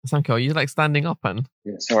Sanko, are you like standing up and?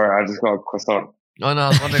 Yeah, sorry, I just got a croissant. Oh no, I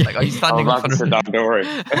was wondering, like, are you standing I'm up? about to sit down, don't worry.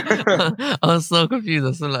 I was so confused. I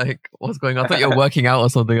was like, what's going on? I thought you were working out or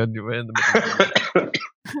something and you were in the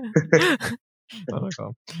middle. Oh my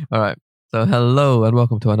God. All right. So hello and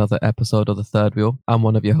welcome to another episode of The Third Wheel. I'm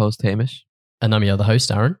one of your hosts, Hamish. And I'm your other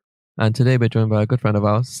host, Aaron. And today we're joined by a good friend of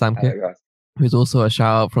ours, Sam Kit, who's also a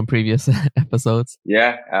shout out from previous episodes.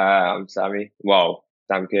 Yeah, I'm Sammy. Well,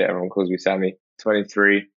 Sam Kit, everyone calls me Sammy.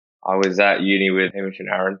 23. I was at uni with Hamish and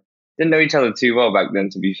Aaron. Didn't know each other too well back then,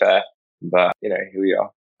 to be fair. But, you know, here we are.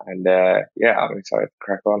 And yeah, I'm excited to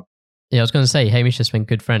crack on. Yeah, I was going to say, Hamish has been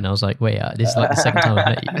good friend. I was like, wait, this is like the second time I've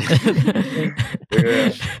met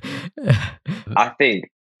you. I think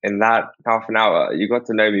in that half an hour, you got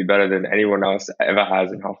to know me better than anyone else ever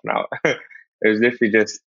has in half an hour. It was literally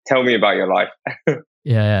just, tell me about your life.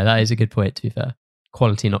 Yeah, that is a good point, to be fair.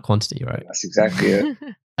 Quality, not quantity, right? That's exactly it.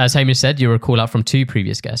 As Hamish said, you were a call out from two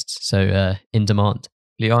previous guests, so in demand.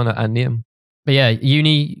 Liana and Liam. But yeah,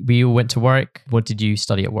 uni, we all went to Warwick. What did you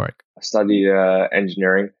study at Warwick? I studied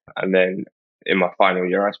engineering, and then in my final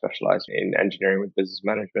year, I specialized in engineering with business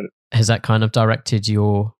management. Has that kind of directed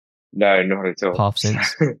your No, not at all. path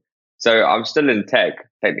since? So I'm still in tech,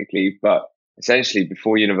 technically, but essentially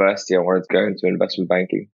before university, I wanted to go into investment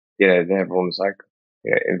banking. You know, everyone's like,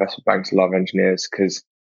 you know, investment banks love engineers because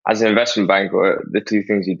as an investment banker, the two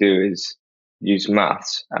things you do is use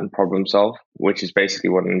maths and problem solve, which is basically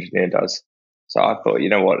what an engineer does. So I thought, you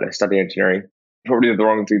know what, let's study engineering. Probably the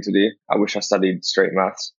wrong thing to do. I wish I studied straight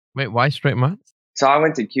maths. Wait, why straight maths? So I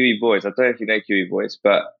went to QE Boys. I don't know if you know QE Boys,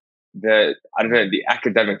 but the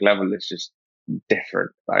academic level is just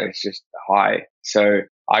different. Like, it's just high. So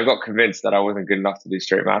I got convinced that I wasn't good enough to do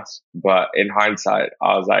straight maths. But in hindsight,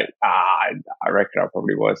 I was like, I reckon I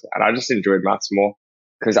probably was. And I just enjoyed maths more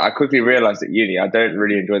because I quickly realized at uni, I don't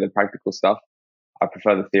really enjoy the practical stuff. I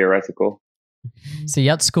prefer the theoretical. See,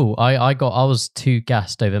 at school, I was too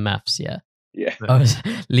gassed over maths, yeah. Yeah. I was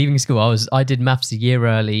leaving school. I did maths a year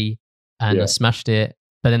early and I smashed it.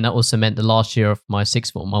 But then that also meant the last year of my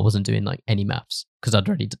sixth form, I wasn't doing like any maths because I'd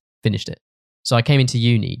already finished it. So I came into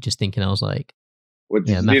uni just thinking, I was like, did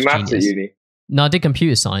you do maths at uni? No, I did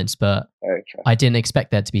computer science, but I didn't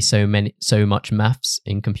expect there to be so much maths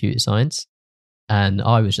in computer science. And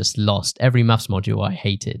I was just lost. Every maths module I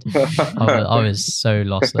hated. I was so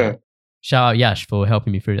lost there. Shout out Yash for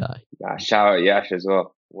helping me through that. Shout out Yash as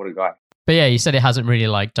well. What a guy. But yeah, you said it hasn't really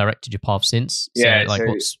like directed your path since. So, yeah. Like,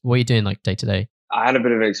 what are you doing like day to day? I had a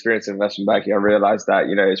bit of an experience in investment banking. I realized that,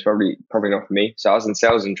 you know, it's probably not for me. So I was in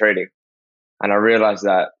sales and trading, and I realized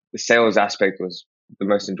that the sales aspect was the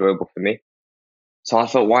most enjoyable for me. So I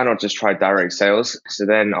thought, why not just try direct sales? So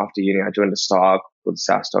then after uni, I joined a startup called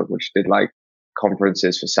SaaStock, which did like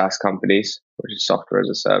conferences for SaaS companies, which is software as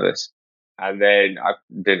a service. And then I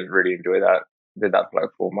didn't really enjoy that. Did that for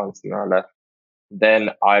like 4 months and then I left. Then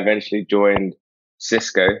I eventually joined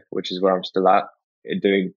Cisco, which is where I'm still at,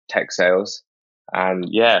 doing tech sales. And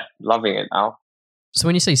yeah, loving it now. So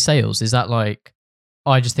when you say sales, is that like,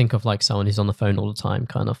 I just think of like someone who's on the phone all the time,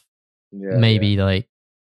 kind of like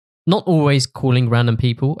not always calling random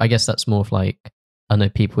people. I guess that's more of like, I know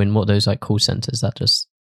people in what those like call centers that just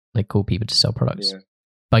like call people to sell products. Yeah.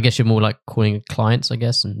 But I guess you're more like calling clients, I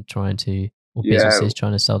guess, and businesses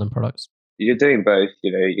trying to sell them products. You're doing both.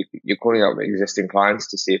 You know, you're calling up existing clients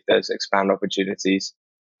to see if there's expand opportunities,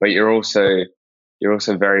 but you're also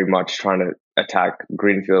very much trying to attack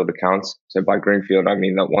greenfield accounts. So by greenfield, I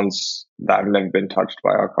mean that ones that have never been touched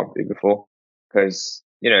by our company before, because,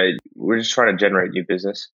 you know, we're just trying to generate new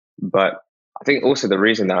business. But I think also the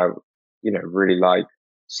reason that I, you know, really like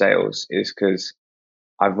sales is because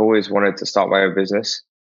I've always wanted to start my own business,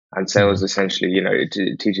 and sales essentially, you know,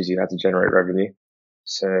 it teaches you how to generate revenue.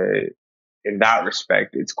 So in that respect,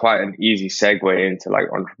 it's quite an easy segue into like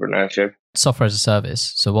entrepreneurship. Software as a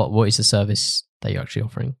service. So what is the service that you're actually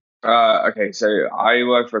offering? Okay, so I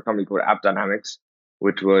work for a company called AppDynamics,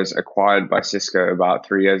 which was acquired by Cisco about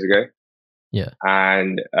 3 years ago. Yeah.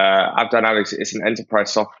 And AppDynamics is an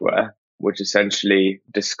enterprise software which essentially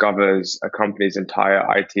discovers a company's entire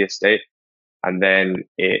IT estate, and then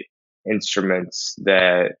it instruments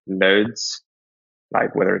their nodes,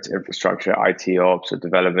 like whether it's infrastructure, IT ops, or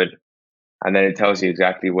development. And then it tells you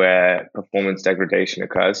exactly where performance degradation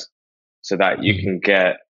occurs so that you can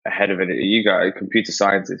get ahead of it. You got a computer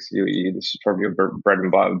scientist, this is probably your bread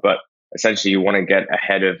and butter, but essentially you want to get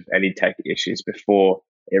ahead of any tech issues before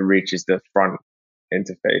it reaches the front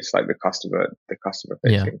interface, like the customer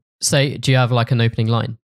facing. So do you have like an opening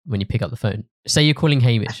line when you pick up the phone? Say you're calling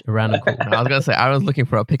Hamish, a random call. I was gonna say Aaron's looking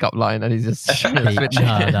for a pickup line, and he's just switching.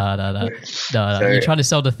 No. You're trying to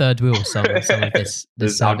sell the third wheel. Some of this I'm service,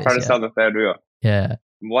 trying to sell the third wheel. Yeah.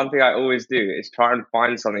 One thing I always do is try and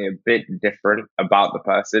find something a bit different about the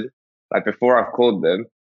person. Like before I've called them,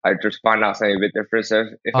 I just find out something a bit different. So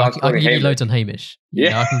if I can give you loads on Hamish.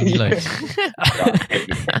 Yeah, I can give you loads.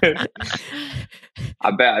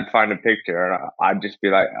 I bet I'd find a picture and I'd just be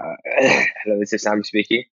like, hello, this is Sammy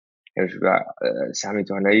speaking. And she'd be like, Sammy,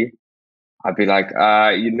 do I know you? I'd be like,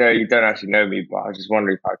 you don't actually know me, but I was just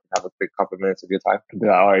wondering if I could have a quick couple of minutes of your time. I'd be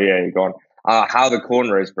like, oh yeah, you're gone. How the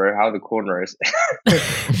corner is, bro. How the corner is.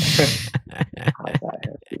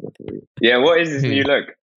 Yeah, what is this new look?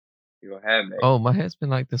 Your hair, mate. Oh, my hair's been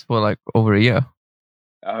like this for like over a year.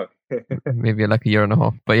 Oh. Maybe like a year and a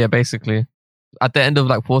half. But yeah, basically, at the end of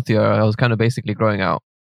like fourth year, I was kind of basically growing out.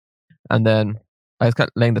 And then I was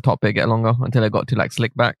kept letting the top bit get longer until I got to like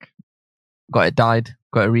slick back. Got it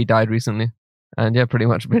re-dyed recently. And yeah, pretty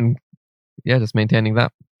much been, just maintaining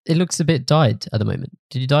that. It looks a bit dyed at the moment.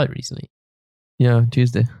 Did you dye it recently? Yeah,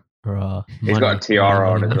 Tuesday. He's got a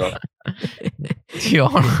tiara on as well.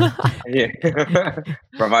 Tiara? Yeah.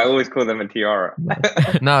 Bro, I always call them a tiara.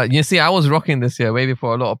 No, you see, I was rocking this year way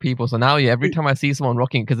before a lot of people. So now, every time I see someone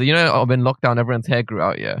rocking, because I've been locked down, everyone's hair grew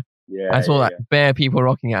out, Yeah. I saw bare people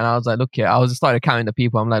rocking it, and I was like, look here. I was just started counting the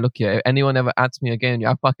people. I'm like, look here. If anyone ever adds me again,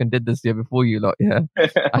 I fucking did this year before you lot. Yeah,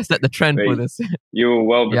 I set the trend for this. You were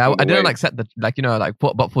well. Yeah, I didn't set the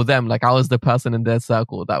but for them, I was the person in their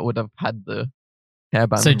circle that would have had the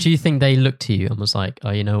hairband. So do you think they looked to you and was like,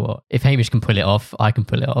 oh, you know what? If Hamish can pull it off, I can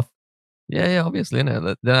pull it off. Yeah, obviously,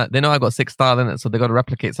 innit? They know I got 6 style in it, so they got to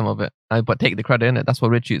replicate some of it. But take the credit in it. That's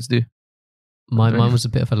what rich youths do. Mine was a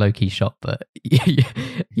bit of a low key shot, but you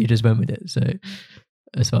just went with it, so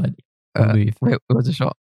it's fine. Wait, what was the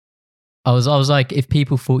shot? I was like, if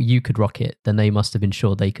people thought you could rock it, then they must have been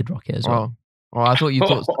sure they could rock it as well. Oh, I thought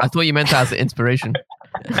you meant that as an inspiration.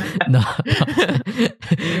 No.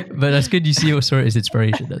 But that's good. You saw it as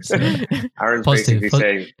inspiration. That's Aaron's positive. Basically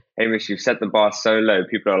saying, Hamish, you've set the bar so low,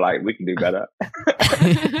 people are like, we can do better.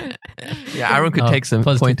 Yeah, Aaron could take some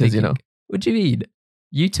pointers, thinking. What do you mean?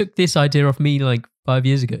 You took this idea off me like 5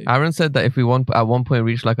 years ago. Aaron said that if we at one point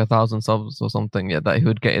reach like 1,000 subs or something, that he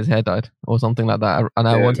would get his hair dyed or something like that. And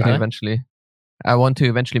I want to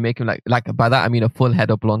eventually make him like by that I mean a full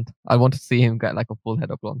head of blonde. I want to see him get like a full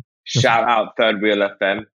head of blonde. Shout out Third Wheel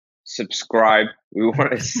FM. Subscribe. We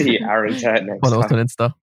want to see Aaron's hair next time. Follow us on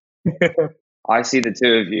Insta. I see the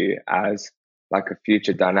two of you as like a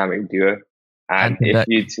future dynamic duo. And if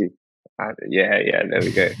you two, there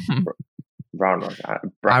we go.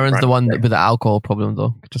 Aaron's the one with the alcohol problem,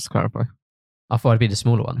 though. Just to clarify. I thought I'd be the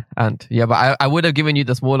smaller one. And but I would have given you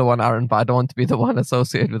the smaller one, Aaron. But I don't want to be the one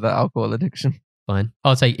associated with the alcohol addiction. Fine,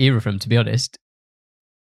 I'll take either of them. To be honest.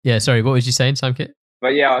 Yeah. Sorry. What was you saying, Samkit? But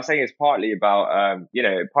yeah, I was saying it's partly about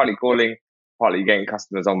partly calling, partly getting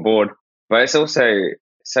customers on board. But it's also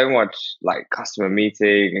so much like customer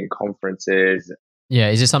meeting and conferences. Yeah.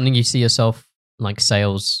 Is it something you see yourself like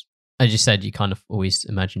sales? As you said, you kind of always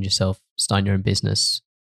imagined yourself starting your own business.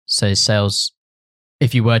 So sales,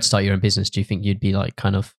 if you were to start your own business, do you think you'd be like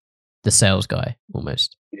kind of the sales guy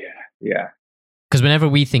almost? Yeah. Because whenever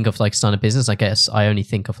we think of like starting a business, I guess I only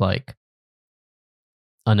think of like,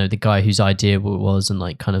 I know the guy whose idea it was and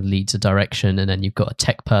like kind of leads a direction. And then you've got a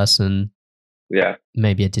tech person. Yeah.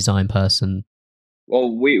 Maybe a design person.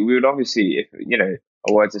 Well, we would obviously, if,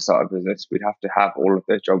 I were to start a business, we'd have to have all of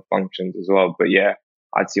those job functions as well. But yeah,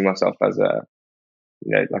 I'd see myself as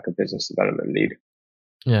like a business development lead.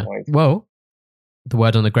 Yeah. Well, the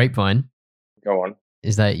word on the grapevine. Go on.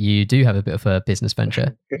 Is that you do have a bit of a business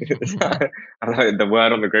venture. I know the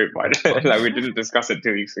word on the grapevine. Like we didn't discuss it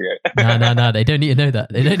 2 weeks ago. No. They don't need to know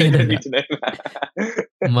that. They don't need to know that.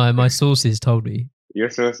 My sources told me. Your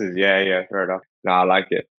sources, yeah, fair enough. No, I like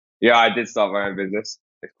it. Yeah, I did start my own business.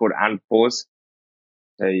 It's called And Pause.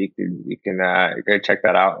 So you can go check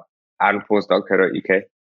that out. andpause.co.uk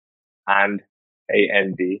and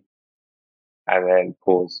AND and then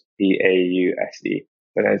pause PAUSE.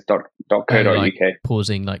 But then it's .co.uk. Like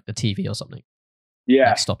pausing like the TV or something. Yeah.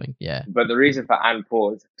 Like stopping. Yeah. But the reason for And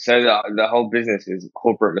Pause, so the whole business is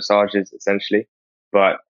corporate massages essentially,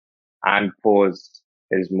 but And Pause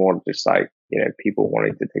is more just like, people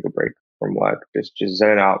wanting to take a break from work, just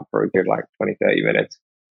zone out for a good like 20, 30 minutes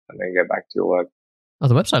and then go back to your work. Oh,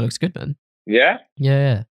 the website looks good, man. Yeah?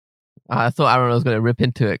 Yeah. I thought Aaron was going to rip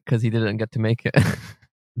into it because he didn't get to make it.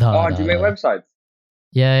 No, do you make websites?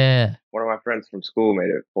 Yeah. One of my friends from school made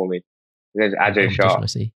it for me. His name's Ajay Shah.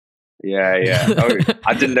 Yeah. Oh,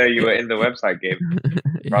 I didn't know you were in the website game.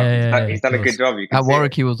 He's done a good job. You can At see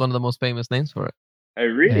Warwick, it. he was one of the most famous names for it. Oh,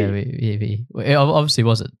 really? Well, it obviously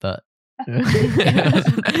wasn't, but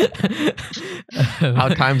How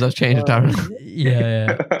times have changed, Darren.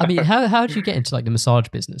 yeah. I mean, how did you get into like the massage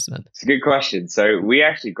business, man? It's a good question. So we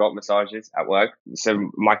actually got massages at work.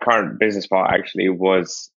 So my current business partner actually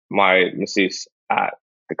was my masseuse at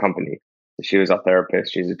the company. So she was our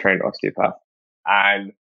therapist. She's a trained osteopath.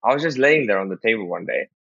 And I was just laying there on the table one day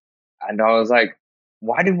and I was like,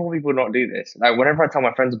 why do more people not do this? Like whenever I tell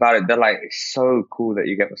my friends about it, they're like, it's so cool that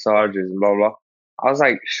you get massages and blah, blah. I was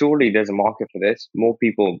like, surely there's a market for this. More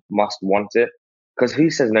people must want it. Because who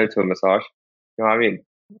says no to a massage? You know what I mean?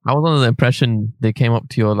 I was under the impression they came up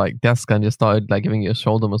to your like desk and just started like giving you a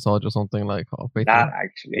shoulder massage or something like halfway That through.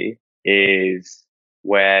 actually is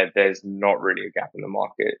where there's not really a gap in the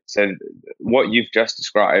market. So what you've just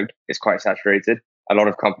described is quite saturated. A lot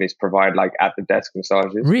of companies provide like at the desk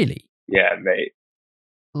massages. Really? Yeah, mate.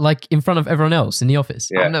 Like in front of everyone else in the office?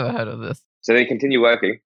 Yeah. I've never heard of this. So they continue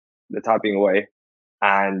working, they're typing away,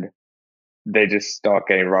 and they just start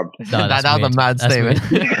getting rubbed. No, that was weird. a mad That's statement.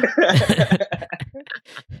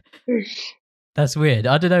 weird. That's weird.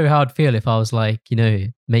 I don't know how I'd feel if I was like,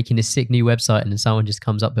 making this sick new website and then someone just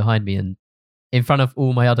comes up behind me and in front of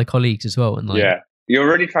all my other colleagues as well. And like, Yeah. You're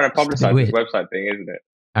already trying to It's a bit publicize this weird. website thing, isn't it?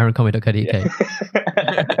 aaroncomedy.co.uk.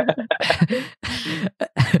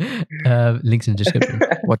 Links in the description.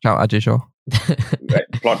 Watch out, Ajay Shaw. Right,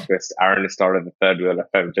 plot twist. Aaron has started the Third Wheel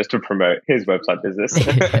FM just to promote his website business.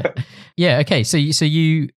 Yeah. Okay. So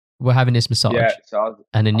you were having this massage, Yeah, so I was,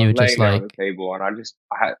 and then I you were was just laying there on like, the table, and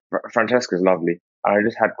Francesca's lovely. And I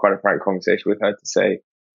just had quite a frank conversation with her to say,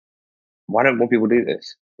 why don't more people do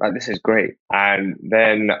this? Like, this is great. And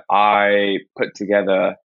then I put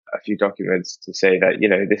together a few documents to say that,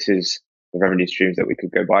 this is the revenue streams that we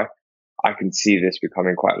could go by. I can see this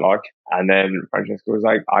becoming quite large. And then Francesca was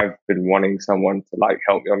like, I've been wanting someone to like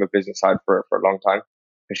help me on the business side for a long time.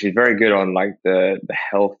 And she's very good on like the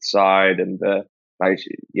health side and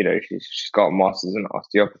she's got a master's in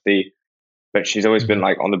osteopathy, but she's always been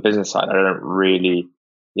like on the business side. I don't really,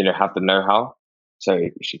 have the know-how. So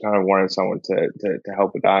she kind of wanted someone to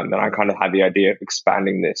help with that. And then I kind of had the idea of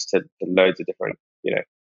expanding this to loads of different,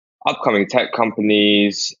 upcoming tech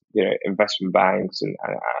companies, investment banks and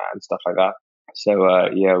stuff like that. So,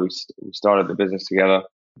 we started the business together.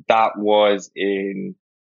 That was in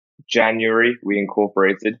January. We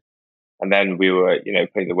incorporated, and then we were,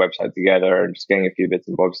 putting the website together and just getting a few bits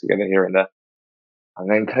and bobs together here and there. And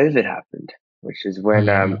then COVID happened, which is when,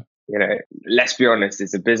 let's be honest,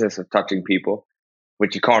 it's a business of touching people,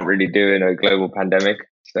 which you can't really do in a global pandemic.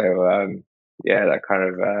 So, that kind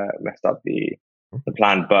of messed up the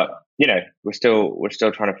plan. But, we're still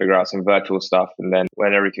trying to figure out some virtual stuff. And then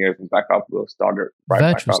when everything opens back up, we'll start it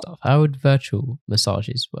virtual back up. stuff. How would virtual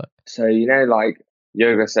massages work? So, like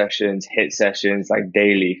yoga sessions, HIIT sessions, like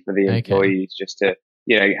daily for the employees, just to,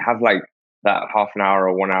 have like that half an hour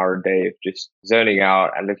or 1 hour a day of just zoning out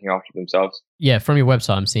and looking after themselves. Yeah, from your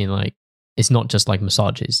website, I'm seeing like it's not just like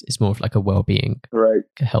massages; it's more of like a well-being, right,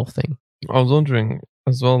 health thing. I was wondering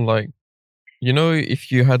as well, like,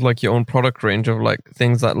 if you had like your own product range of like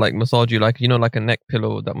things that like massage you, like like a neck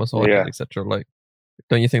pillow that massages, etc. Like,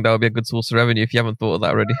 don't you think that would be a good source of revenue if you haven't thought of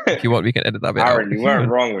that already? If you want, we can edit that bit Aaron, out. you weren't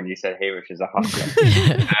wrong when you said Hamish is a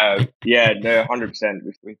hustler. 100%.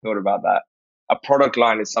 We thought about that. A product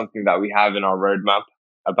line is something that we have in our roadmap.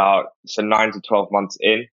 9 to 12 months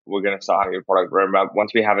in, we're going to start having a product roadmap.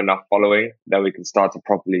 Once we have enough following, then we can start to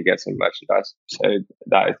properly get some merchandise. So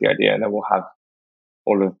that is the idea. And then we'll have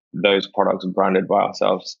all of those products branded by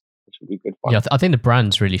ourselves, which would be good fun. Yeah, I think the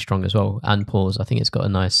brand's really strong as well. And Pause, I think it's got a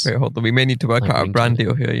nice... Wait, hold on. We may need to work out a brand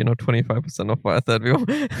deal here, 25% off by a third wheel.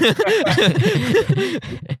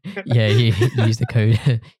 Yeah, you use the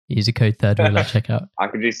code. Use the code third wheel at checkout. I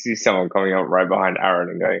could just see someone coming up right behind Aaron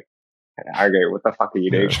and going, Aaron, what the fuck are you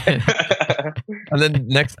doing?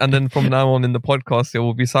 and then from now on in the podcast,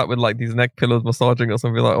 we'll be sat with like these neck pillows massaging us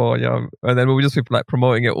and be like, oh yeah. And then we'll just be like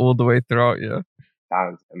promoting it all the way throughout, yeah.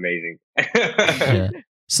 Sounds amazing. Yeah.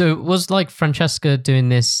 So was like Francesca doing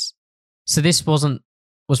this? So this was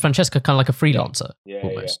Francesca kind of like a freelancer? Yeah,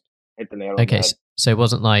 almost. Yeah. Hit the nail on the head. So it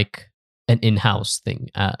wasn't like an in-house thing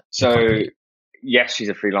at the company. Yes, she's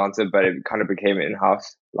a freelancer, but it kind of became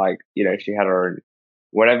in-house. Like, she had her own,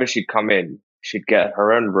 whenever she'd come in, she'd get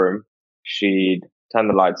her own room. She'd turn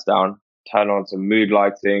the lights down, turn on some mood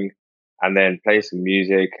lighting, and then play some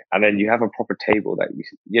music. And then you have a proper table that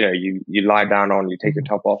you lie down on, you take your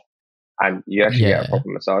top off, and you actually get a proper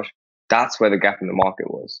massage. That's where the gap in the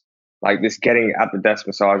market was. Like this getting at the desk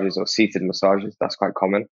massages or seated massages, that's quite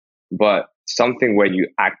common. but something where you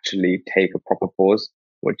actually take a proper pause,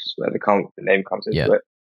 which is where the name comes into it.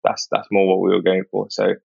 That's more what we were going for.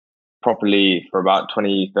 So properly for about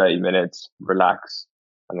 20, 30 minutes, relax,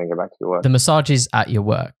 and then go back to your work. The massages at your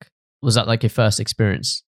work, was that like your first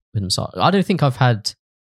experience with massage? I don't think I've had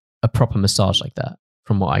a proper massage like that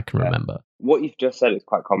from what I can remember. What you've just said is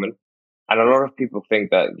quite common. And a lot of people think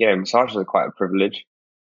that, massages are quite a privilege,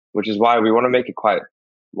 which is why we want to make it quite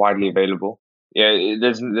widely available. Yeah,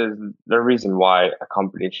 there's no reason why a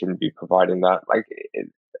company shouldn't be providing that. Like,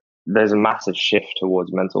 there's a massive shift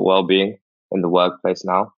towards mental well-being in the workplace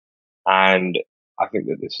now. And I think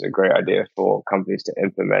that this is a great idea for companies to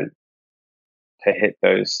implement to hit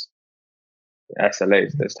those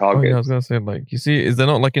SLAs, those targets. Oh, yeah, I was going to say, like, you see, is there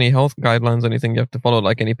not like any health guidelines or anything you have to follow,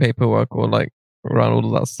 like any paperwork or like around all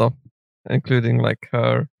of that stuff, including like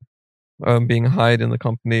her being hired in the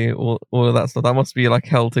company, all of that stuff? That must be like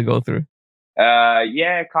hell to go through.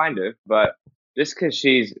 Yeah, kind of. But just because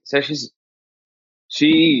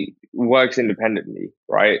she works independently,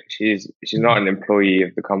 right? She's not an employee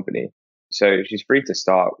of the company. So she's free to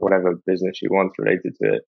start whatever business she wants related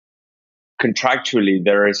to it. Contractually,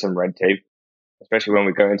 there is some red tape, especially when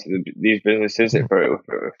we go into these businesses. If we're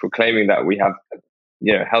claiming that we have,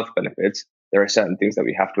 health benefits, there are certain things that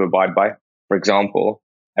we have to abide by. For example,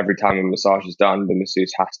 every time a massage is done, the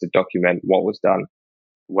masseuse has to document what was done,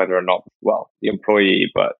 whether or not, the employee,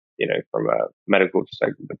 but, from a medical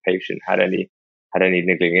perspective, the patient had any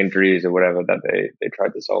niggling injuries or whatever that they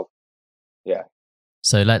tried to solve. Yeah.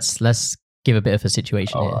 So let's give a bit of a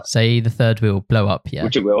situation here. Right. Say the third wheel blow up, yeah.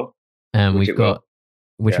 Which it will. And we will.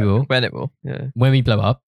 When it will, yeah. When we blow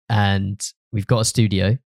up, and we've got a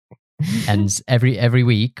studio, and every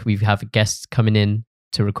week we have guests coming in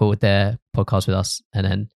to record their podcast with us, and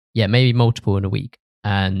then maybe multiple in a week,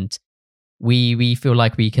 and we feel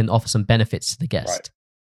like we can offer some benefits to the guest,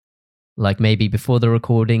 like maybe before the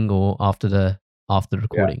recording or after the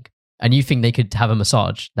recording. And you think they could have a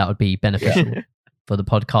massage that would be beneficial for the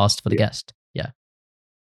podcast, for the guest. Yeah.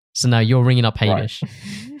 So now you're ringing up Hamish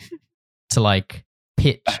to like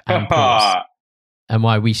pitch Ampause and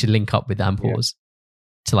why we should link up with Ampause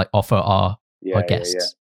to like offer our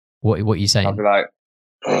guests. What are you saying? I'll be like,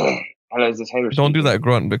 hello, is this Hamish? Don't do that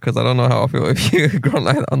grunt, because I don't know how I feel if you grunt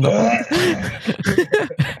like that on the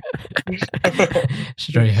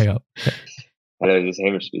Should I hang up? Hello, this is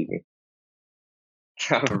Hamish speaking.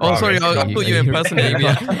 Oh, sorry, I thought you were impersonating me.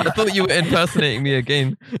 I thought you were impersonating me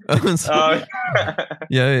again. Yeah,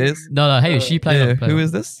 it is. No, Hamish, you play. Who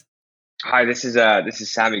is this? Hi, this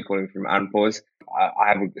is Sammy calling from Ampause. I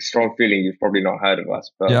have a strong feeling you've probably not heard of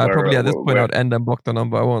us. But I probably at this point I'd end and block the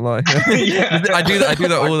number. I won't lie. I do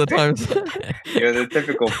that all the time. You're the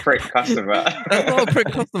typical prick customer. That's not a prick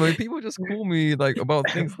customer. People just call me like about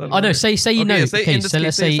things. That know. Say you know. Okay, so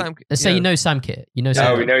let's say you know Sam Kit. You know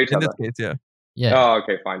Sam. We know each other. In this case, yeah. Oh,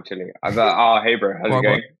 okay, fine, chilling. I was like, hey bro, how's it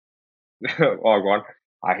going? Go on.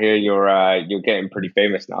 I hear you're getting pretty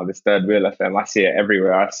famous now. This Third Wheel FM, I see it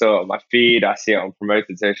everywhere. I saw it on my feed. I see it on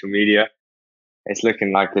promoted social media. It's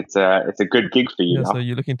looking like it's a good gig for you now. So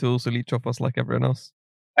you're looking to also leech off us like everyone else.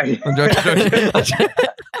 I'm joking.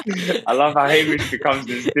 I love how Hamish becomes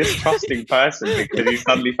this distrusting person because he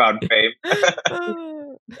suddenly found fame.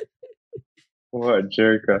 What a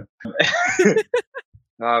joker.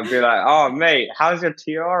 I'll be like, oh mate, how's your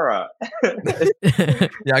tiara?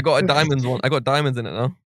 Yeah, I got a diamonds one. I got diamonds in it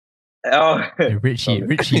now. Oh, Richie.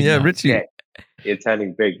 Yeah, Richie. Yeah. You're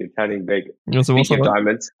turning big. Yeah, so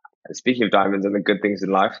Speaking of diamonds and the good things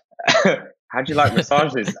in life, how do you like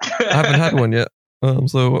massages? I haven't had one yet.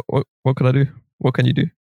 So what can I do? What can you do?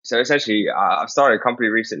 So essentially, I've started a company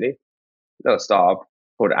recently, a little startup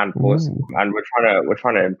called Ampause, and we're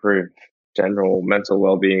trying to improve general mental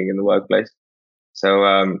well-being in the workplace. So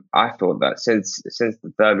I thought that since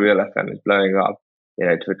the Third Wheel FM is blowing up,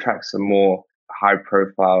 to attract some more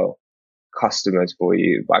high-profile customers for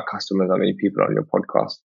you. By customers, I mean people on your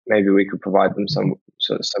podcast. Maybe we could provide them some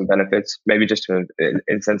benefits, maybe just to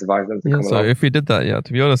incentivize them to come along. If we did that,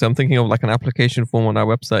 to be honest, I'm thinking of like an application form on our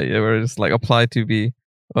website, where it's like apply to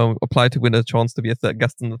win a chance to be a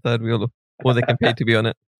guest in the Third Wheel, or they can pay to be on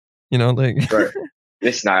it. Right.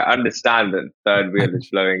 Listen, I understand that Third Wheel is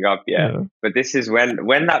blowing up, but this is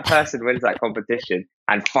when that person wins that competition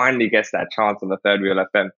and finally gets that chance on the Third Wheel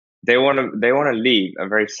FM, they want to leave a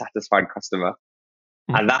very satisfied customer.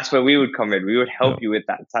 And that's where we would come in. We would help you with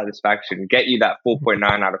that satisfaction, get you that 4.9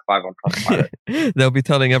 out of 5 on Trustpilot. They'll be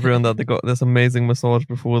telling everyone that they got this amazing massage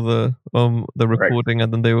before the recording,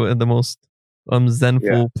 and then they were in the most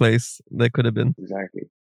zenful place they could have been. Exactly.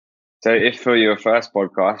 So if for your first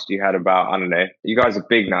podcast you had about, I don't know, you guys are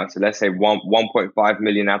big now, so let's say 1.5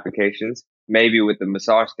 million applications, maybe with the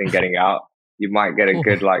massage thing getting out, you might get a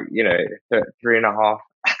good, like, 3.5.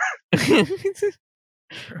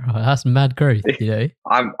 That's mad growth,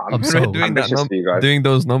 I'm sold. Doing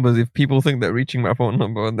those numbers. If people think they're reaching my phone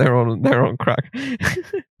number, they're on crack.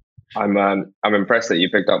 I'm impressed that you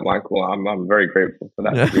picked up Michael. I'm very grateful for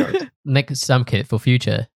that. Yeah. To be honest. Next Sam kit for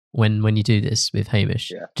future, when you do this with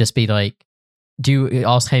Hamish, just be like,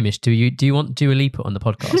 ask Hamish, do you want Dua Lipa on the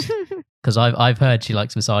podcast? Because I've heard she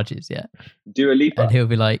likes massages. Yeah, Dua Lipa, and he'll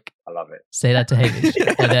be like, I love it. Say that to Hamish,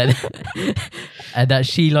 and that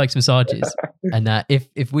she likes massages, and that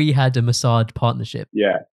if we had a massage partnership,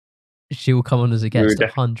 she will come on as a guest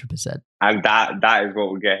 100%. And that is what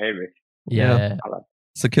will get Hamish. Yeah.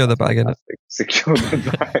 Secure the bag, innit? Secure the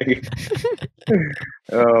bag.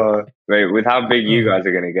 Oh, wait, with how big you guys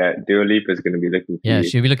are going to get, Dua Lipa is going to be looking for you. Yeah,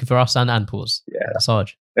 she'll be looking for us and Paul's. Yeah.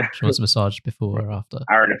 Massage. She wants a massage before or after.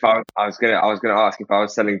 Aaron, if I was going to ask, if I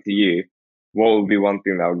was selling to you, what would be one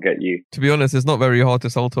thing that would get you? To be honest, it's not very hard to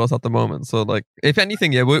sell to us at the moment. So, like, if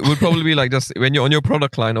anything, we'd probably be like, just when you're on your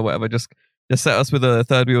product line or whatever, just set us with a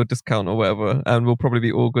third wheel discount or whatever, and we'll probably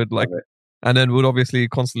be all good. Like, and then we'll obviously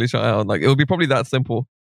constantly shout out. Like, it'll be probably that simple.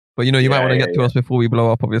 But you might want to get to us before we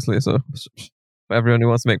blow up, obviously. So, for everyone who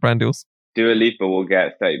wants to make brand deals, Dua Lipa will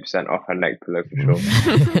get 30% off her neck pillow for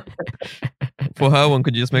sure. For her one,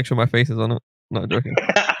 could you just make sure my face is on it? No, joking.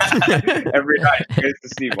 Every night she goes to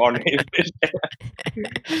sleep on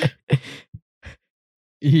it.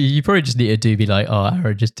 You probably just need to be like, oh,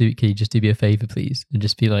 Aaron, can you just do me a favor, please? And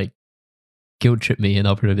just be like, guilt trip me, and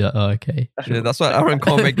I'll probably be like, oh, okay. Yeah, that's why Aaron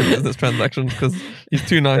can't make the business transactions, because he's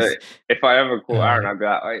too nice. So if I ever call Aaron, I'd be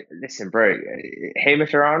like, oh, listen, bro,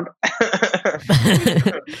 Hamish around?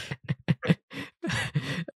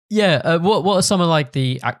 Yeah. What are some of like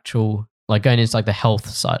the actual, like going into like the health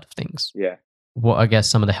side of things? Yeah. What I guess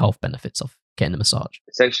some of the health benefits of getting a massage?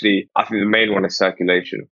 Essentially, I think the main one is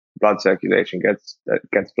circulation. Blood circulation gets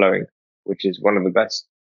flowing, which is one of the best,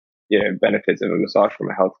 benefits of a massage from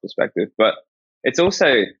a health perspective. But it's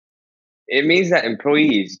also, it means that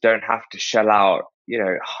employees don't have to shell out,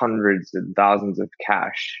 hundreds and thousands of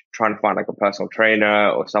cash trying to find like a personal trainer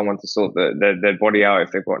or someone to sort their body out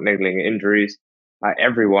if they've got niggling injuries. Like,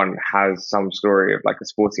 everyone has some story of like a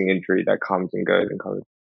sporting injury that comes and goes and comes.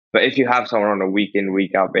 But if you have someone on a week in,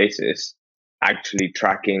 week out basis actually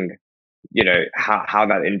tracking, how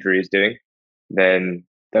that injury is doing, then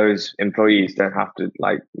those employees don't have to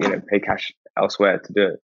pay cash elsewhere to do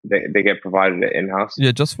it. They get provided it in-house.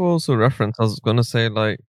 Yeah, just for also reference, I was going to say,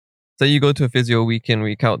 say you go to a physio week in,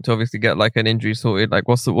 week out to obviously get like an injury sorted. Like,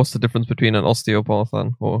 what's the difference between an osteopath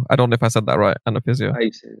or I don't know if I said that right, and a physio?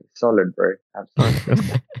 Solid, bro.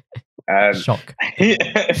 Absolutely. Shock.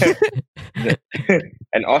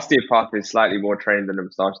 An osteopath is slightly more trained than a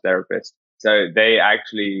massage therapist. So they have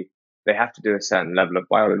to do a certain level of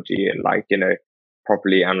biology and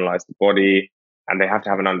properly analyze the body, and they have to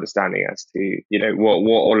have an understanding as to, what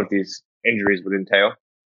all of these injuries would entail.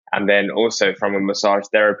 And then also from a massage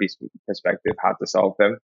therapy perspective, how to solve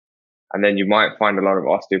them. And then you might find a lot of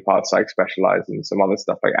osteopaths specialize in some other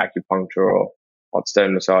stuff like acupuncture or hot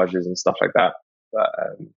stone massages and stuff like that. But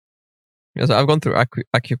yeah, so I've gone through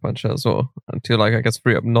acupuncture as well to I guess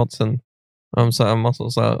free up knots and certain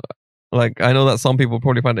muscles. So I know that some people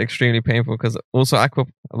probably find it extremely painful because also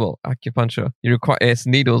acupuncture, it's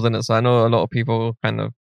needles in it. So I know a lot of people kind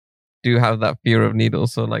of do have that fear of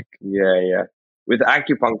needles. So yeah. With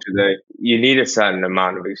acupuncture though, you need a certain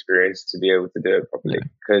amount of experience to be able to do it properly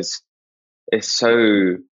because it's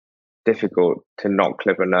so difficult to not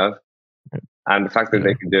clip a nerve. And the fact that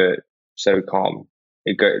they can do it so calm,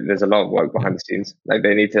 there's a lot of work behind the scenes.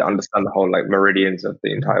 They need to understand the whole meridians of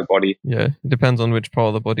the entire body. Yeah, it depends on which part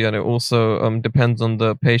of the body, and it also depends on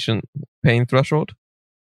the patient pain threshold.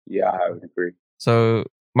 Yeah, I would agree. So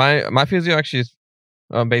my physio actually,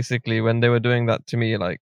 basically when they were doing that to me,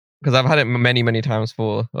 because I've had it many, many times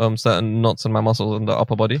for certain knots in my muscles in the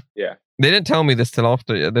upper body. Yeah. They didn't tell me this till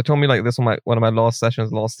after. They told me this on one of my last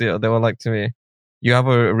sessions last year. They were like to me, you have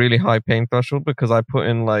a really high pain threshold because I put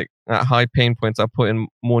in at high pain points, I put in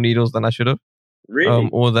more needles than I should have. Really?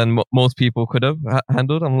 Or than most people could have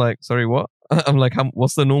handled. I'm like, sorry, what? I'm like,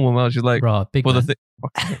 what's the normal amount? She's like, bro, big for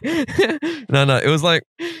man. No, it was like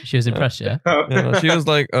she was impressed, yeah. She was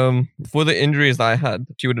like, for the injuries that I had,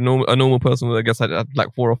 she would a normal person would, I guess, had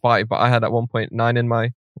 4 or 5, but I had at 1.9 in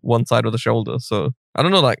my one side of the shoulder. So I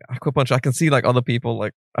don't know, acupuncture, I can see other people,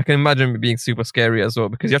 I can imagine it being super scary as well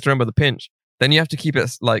because you have to remember the pinch. Then you have to keep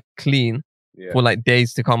it clean for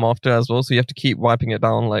days to come after as well. So you have to keep wiping it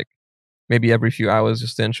down maybe every few hours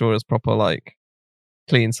just to ensure it's proper like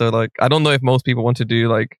clean. So like I don't know if most people want to do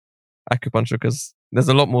like acupuncture because there's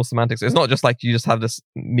a lot more semantics. It's not just like you just have this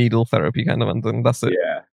needle therapy kind of and then that's it.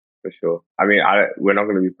 Yeah, for sure. I mean, we're not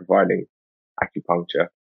going to be providing acupuncture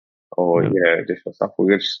or additional stuff.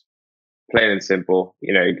 We're just plain and simple.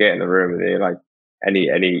 Get in the room and like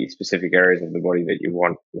any specific areas of the body that you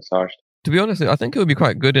want massaged. To be honest, I think it would be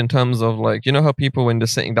quite good in terms of like, how people when they're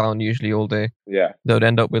sitting down usually all day, they would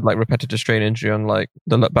end up with like repetitive strain injury on like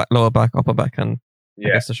the lower back, upper back, and I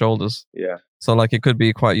guess the shoulders. Yeah. So like it could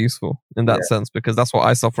be quite useful in that sense because that's what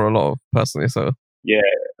I suffer a lot of personally. So yeah,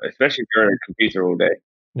 especially if you're on a computer all day.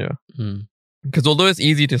 Yeah. Because although it's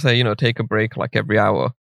easy to say, take a break like every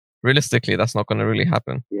hour, realistically that's not going to really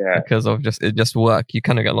happen. Yeah. Because of just work, you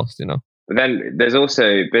kind of get lost, But then there's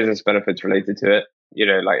also business benefits related to it.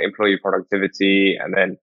 Like employee productivity and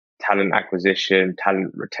then talent acquisition,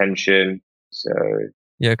 talent retention. So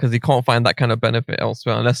yeah, because you can't find that kind of benefit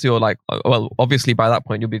elsewhere unless you're like, well, obviously by that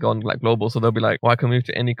point you'll be gone like global. So they'll be like, well, I can move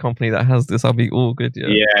to any company that has this. I'll be all good.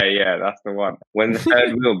 Yeah, that's the one. When the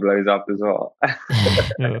third wheel blows up as well.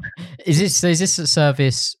 Is this a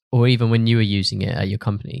service, or even when you were using it at your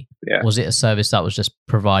company? Yeah. Was it a service that was just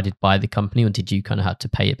provided by the company, or did you kind of have to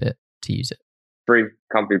pay a bit to use it? Free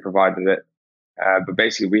company provided it. But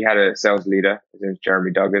basically, we had a sales leader. His name's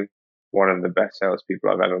Jeremy Duggan, one of the best salespeople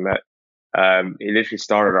I've ever met. He literally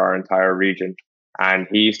started our entire region, and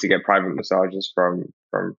he used to get private massages from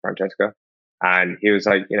Francesca. And he was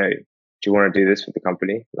like, do you want to do this with the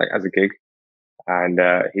company, like as a gig? And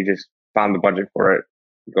he just found the budget for it,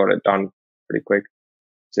 got it done pretty quick.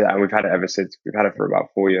 So, and we've had it ever since. We've had it for about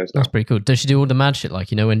 4 years now. That's pretty cool. Does she do all the mad shit? Like,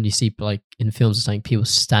 when you see like in films or something, people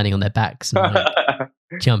standing on their backs and like,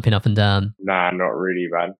 jumping up and down. Nah, not really,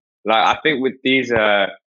 man. Like, I think with these,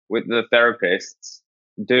 with the therapists,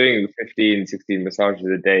 doing 15, 16 massages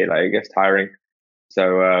a day, like, it gets tiring.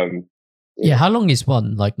 So, yeah. How long is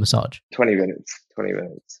one, like, massage? 20 minutes.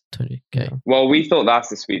 20, okay. Well, we thought that's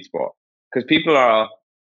the sweet spot because people are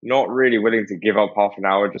not really willing to give up half an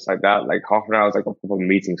hour just like that. Like, half an hour is like a proper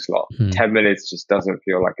meeting slot. 10 minutes just doesn't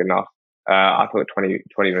feel like enough. I thought 20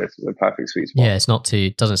 minutes was a perfect sweet spot. Yeah, it's not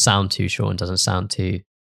doesn't sound too short and doesn't sound too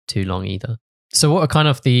long either. So what are kind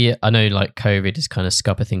of I know like COVID is kind of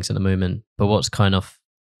scupper things at the moment, but what's kind of,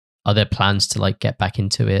 are there plans to like get back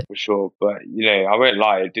into it? For sure. But, I won't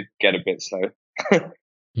lie, it did get a bit slow.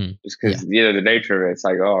 Just because, the nature of it, it's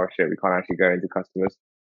like, oh shit, we can't actually go into customers.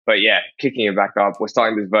 But yeah, kicking it back up. We're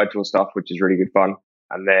starting this virtual stuff, which is really good fun.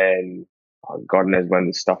 And then God knows when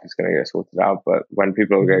this stuff is going to get sorted out. But when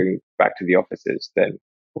people are going back to the offices, then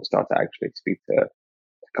we'll start to actually speak to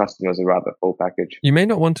customers about the full package. You may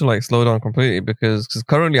not want to like slow down completely because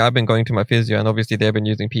currently I've been going to my physio and obviously they've been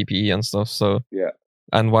using PPE and stuff. So yeah,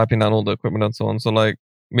 and wiping down all the equipment and so on. So like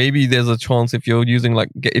maybe there's a chance if you're using like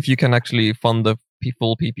if you can actually fund the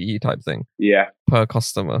full PPE type thing, per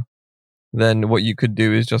customer, then what you could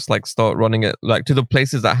do is just like start running it like to the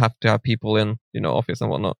places that have to have people in, office and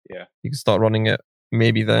whatnot. Yeah, you can start running it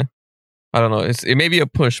maybe there. I don't know. It may be a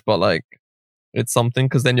push, but like it's something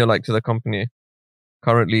because then you're like to the company.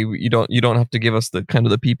 Currently, you don't have to give us the kind of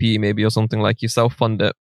the PPE maybe or something, like you self-fund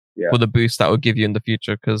it for the boost that will give you in the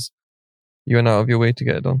future because you went out of your way to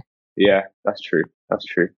get it done. Yeah, that's true. That's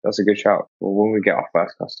a good shout. Well, when we get our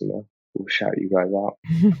first customer, we'll shout you guys out.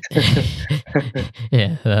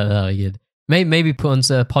 Yeah, that'll be good. Maybe put on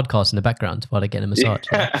a podcast in the background while I get a massage.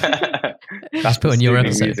 That's put on your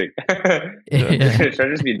episode. Music. Should I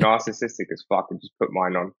just be narcissistic as fuck and just put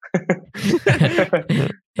mine on?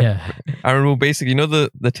 Yeah. Aaron will basically,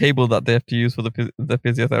 the table that they have to use for the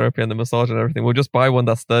physiotherapy and the massage and everything, we'll just buy one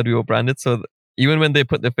that's Third Wheel branded. So even when they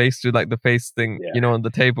put the face to like the face thing, on the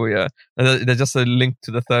table, and there's just a link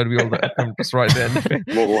to the Third Wheel that comes just right there.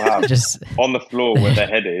 What we'll have just on the floor where the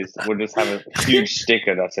head is, we'll just have a huge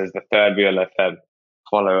sticker that says the Third Wheel FM.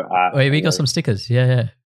 Follow at. Wait, we got some stickers. Yeah.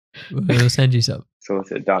 We'll send you some.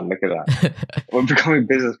 Sorted, done. Look at that. We're becoming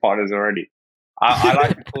business partners already. I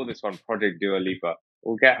like to call this one Project Dua Lipa.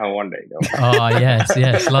 We'll get her one day, though. Oh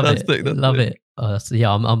yes, love it, love it.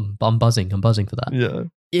 I'm buzzing. I'm buzzing for that. Yeah.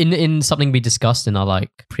 In something we discussed in our like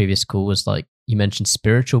previous call was like you mentioned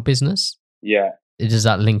spiritual business. Yeah. Does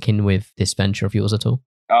that link in with this venture of yours at all?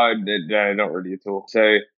 No, not really at all.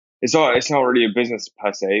 So it's not really a business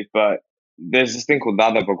per se, but there's this thing called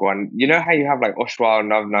Dada Bhagwan. You know how you have like Oshwa,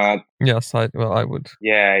 Navnath? Yes, I would.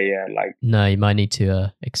 Yeah, like. No, you might need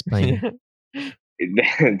to explain.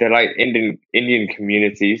 They're like Indian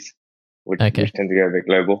communities, which tend to go a bit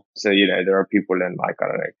global. So, there are people in like, I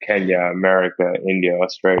don't know, Kenya, America, India,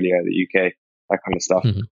 Australia, the UK, that kind of stuff.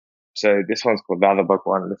 Mm-hmm. So this one's called The Other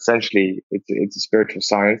Bhagwan. Essentially, it's a spiritual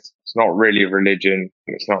science. It's not really a religion.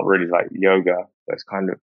 It's not really like yoga. But it's kind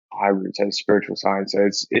of, I would say, spiritual science. So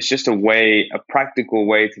it's just a practical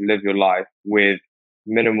way to live your life with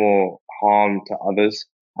minimal harm to others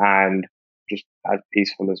and just as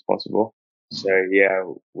peaceful as possible. So yeah,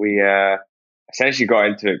 we essentially got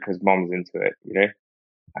into it because Mum's into it, you know,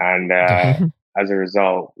 and as a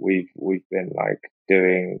result, we've been like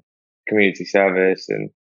doing community service and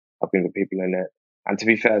helping the people in it. And to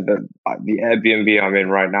be fair, the Airbnb I'm in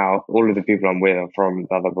right now, all of the people I'm with are from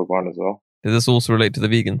the Other Bhagwan as well. Does this also relate to the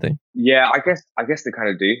vegan thing? Yeah, I guess they kind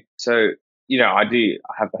of do. So, you know, I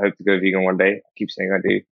have the hope to go vegan one day. I keep saying I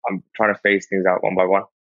do. I'm trying to phase things out one by one.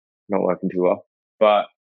 Not working too well. But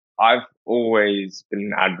I've always been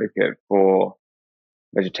an advocate for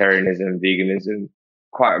vegetarianism, veganism,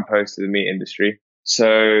 quite opposed to the meat industry. So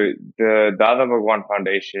the Other Bhagwan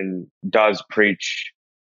Foundation does preach,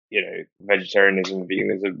 you know, vegetarianism and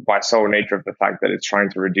veganism by sole nature of the fact that it's trying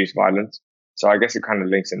to reduce violence. So I guess it kind of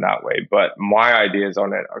links in that way. But my ideas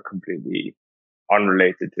on it are completely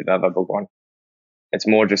unrelated to the Other Bhagwan. It's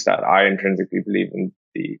more just that I intrinsically believe in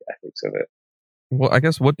the ethics of it. Well, I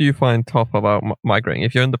guess, what do you find tough about migrating?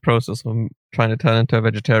 If you're in the process of trying to turn into a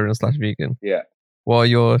vegetarian/vegan, yeah, what are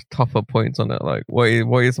your tougher points on it? Like, what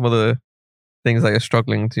are some of the things that you're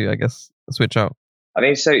struggling to, I guess, switch out? I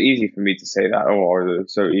think it's so easy for me to say that, or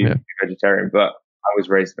it's so easy to be vegetarian, but I was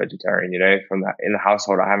raised vegetarian, you know, in the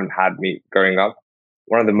household, I haven't had meat growing up.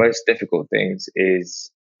 One of the most difficult things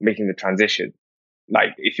is making the transition.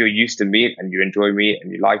 Like, if you're used to meat and you enjoy meat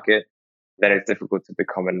and you like it, then it's difficult to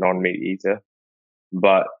become a non-meat eater.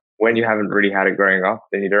 But when you haven't really had it growing up,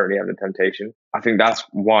 then you don't really have the temptation. I think that's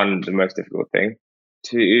the most difficult thing.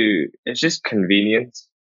 Two, it's just convenience.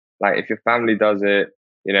 Like, if your family does it,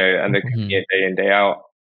 you know, and they're cooking it day in, day out,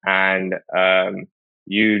 and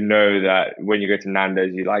you know that when you go to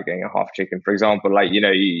Nando's, you like getting a half chicken, for example. Like, you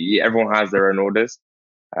know, everyone has their own orders.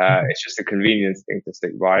 It's just a convenience thing to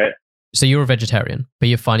stick by it. So you're a vegetarian, but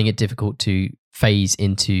you're finding it difficult to phase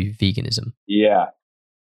into veganism. Yeah.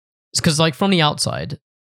 Because, like, from the outside,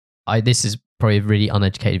 this is probably a really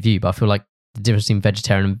uneducated view, but I feel like the difference between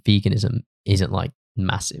vegetarian and veganism isn't like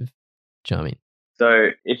massive. Do you know what I mean? So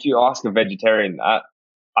if you ask a vegetarian that,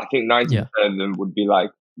 I think 90% of them would be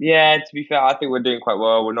like, yeah, to be fair, I think we're doing quite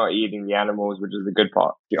well. We're not eating the animals, which is the good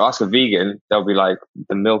part. If you ask a vegan, they'll be like,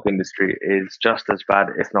 the milk industry is just as bad,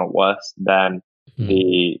 if not worse, than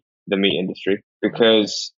the meat industry,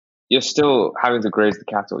 because you're still having to graze the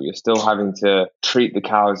cattle. You're still having to treat the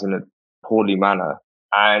cows in a poorly manner.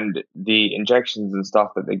 And the injections and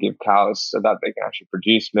stuff that they give cows so that they can actually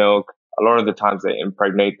produce milk, a lot of the times they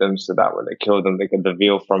impregnate them so that when they kill them, they get the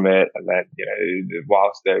veal from it. And then, you know,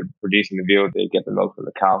 whilst they're producing the veal, they get the milk from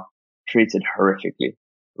the cow. Treated horrifically,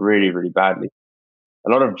 really, really badly.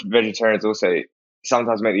 A lot of vegetarians also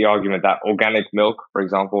sometimes make the argument that organic milk, for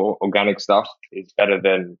example, organic stuff is better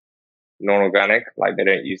than non-organic. Like, they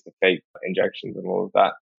don't use the fake injections and all of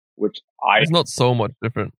that, which it's not so much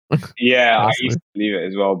different. Yeah, I used to believe it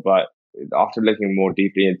as well, but after looking more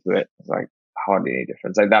deeply into it, it's like hardly any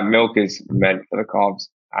difference. Like, that milk is meant for the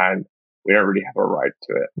calves, and we don't really have a right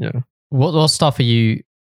to it. Yeah. What stuff are you,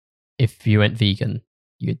 if you went vegan,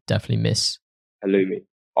 you'd definitely miss? Halloumi.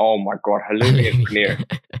 Oh my god, halloumi and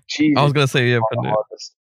paneer. Cheese. I was gonna say paneer.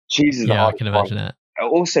 Cheese is the hardest. I can imagine that.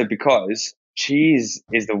 Also, because cheese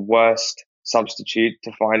is the worst substitute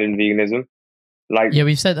to find in veganism. Like,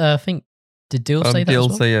 we've said. I think, did Dill say that? Dill as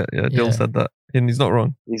well? say it. Yeah, Dill said that, and he's not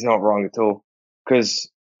wrong. He's not wrong at all, because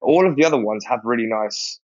all of the other ones have really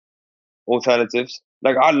nice alternatives.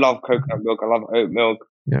 Like, I love coconut milk. I love oat milk.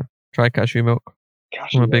 Yeah, try cashew milk.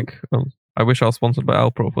 I'm a big. I wish I was sponsored by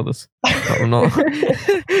Alpro for this. But I'm not.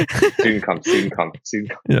 Soon come.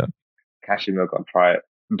 Yeah. Cashew milk, I'll try it.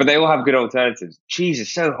 But they all have good alternatives. Cheese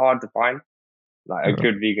is so hard to find. Like, a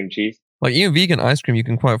good vegan cheese. Like, even vegan ice cream you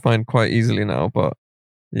can find quite easily now. But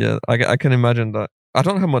yeah, I can imagine that. I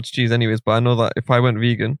don't have much cheese anyways, but I know that if I went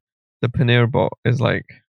vegan, the paneer bot is like,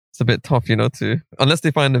 it's a bit tough, you know, unless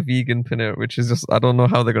they find a vegan paneer, which is just, I don't know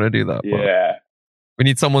how they're going to do that. Yeah. We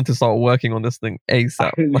need someone to start working on this thing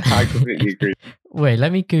ASAP. I completely agree. Wait,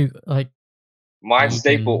 let me Google, like, my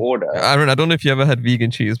staple order. I don't know if you ever had vegan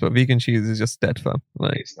cheese, but vegan cheese is just dead, fam.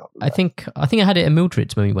 Like, it's not I think I had it at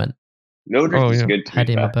Mildred's when we went. Mildred's is good too. Had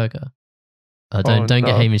it in my burger. Don't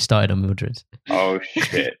get Hamish started on Mildred's. Oh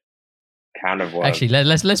shit. Can of worms. Actually,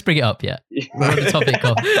 let's bring it up. Yeah, we're on the topic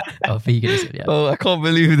of veganism. Yeah. Oh, I can't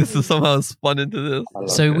believe this is somehow spun into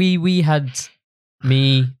this. So we had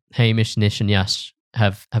me, Hamish, Nish, and Yash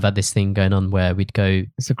have had this thing going on where we'd go.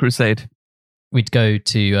 It's a crusade. We'd go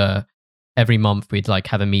to every month we'd like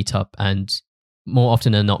have a meetup, and more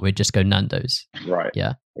often than not we'd just go Nando's. Right.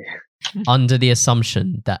 Yeah. Under the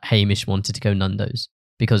assumption that Hamish wanted to go Nando's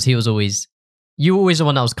because you were always the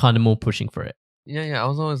one that was kind of more pushing for it. Yeah. I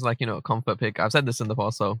was always like, a comfort pick. I've said this in the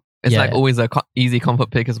past, so it's like always a easy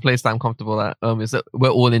comfort pick. It's a place that I'm comfortable at. We're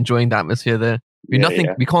all enjoying the atmosphere there. We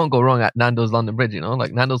can't go wrong at Nando's London Bridge,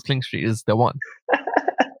 like Nando's King Street is the one.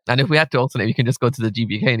 And if we had to alternate, we can just go to the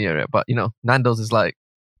GBK near it. But Nando's is like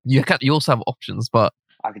you also have options, but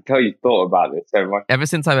I can tell you thought about this so much. Ever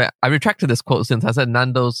since I retracted this quote since I said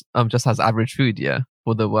Nando's just has average food,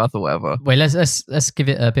 for the worth or whatever. Wait, let's give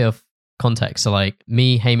it a bit of context. So like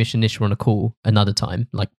me, Hamish, and Nish were on a call another time,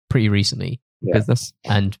 like pretty recently. Business.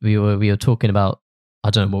 And we were talking about,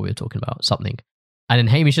 I don't know what we were talking about, something. And then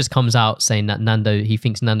Hamish just comes out saying that he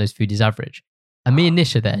thinks Nando's food is average. And me and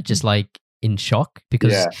Nish are there just like in shock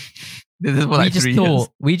because this is what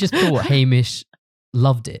we just thought Hamish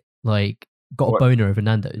loved it. Like got a boner over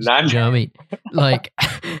Nando's. You know what I mean? Like,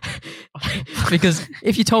 because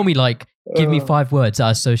if you told me like, give me 5 words that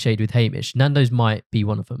are associated with Hamish, Nando's might be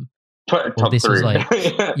one of them. Top this 3. was like,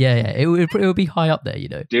 it would be high up there,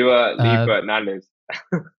 Do leave Nando's.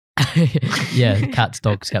 Yeah, cats,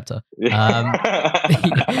 dogs, scepter.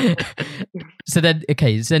 So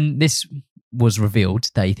then this was revealed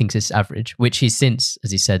that he thinks it's average, which he's since,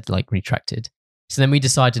 as he said, like retracted. So then we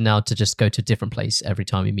decided now to just go to a different place every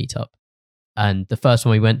time we meet up. And the first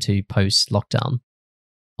one we went to post lockdown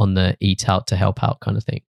on the eat out to help out kind of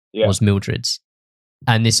thing was Mildred's.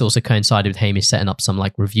 And this also coincided with Hamish setting up some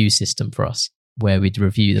like review system for us where we'd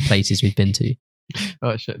review the places we've been to.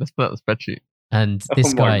 Oh shit, let's put out the spreadsheet. And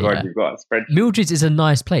this guy, you've got a spreadsheet. Mildred's is a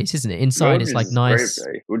nice place, isn't it? Inside Mildred's it's like nice.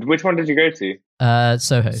 Which one did you go to?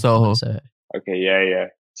 Soho. Okay, yeah.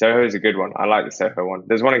 Soho is a good one. I like the Soho one.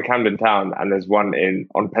 There's one in Camden Town and there's one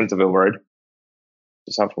on Pentonville Road,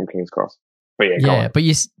 just out from King's Cross. But but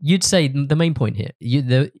you'd say the main point here,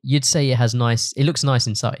 you'd say it looks nice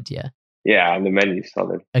inside, yeah? Yeah, and the menu's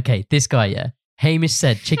solid. Okay, this guy, Hamish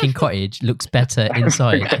said Chicken Cottage looks better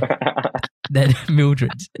inside than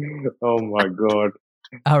Mildred's. Oh my God.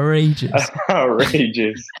 Outrageous.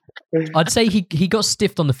 Outrageous. I'd say he got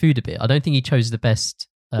stiffed on the food a bit. I don't think he chose the best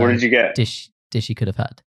what did you get? dish he could have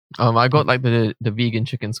had. I got like the vegan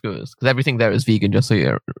chicken skewers because everything there is vegan, just so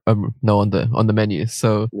you know on the menu.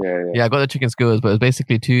 So I got the chicken skewers, but it was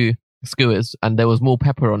basically 2 skewers, and there was more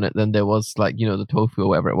pepper on it than there was like the tofu or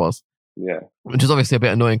whatever it was. Yeah, which is obviously a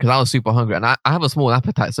bit annoying because I was super hungry and I have a small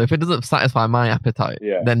appetite. So if it doesn't satisfy my appetite,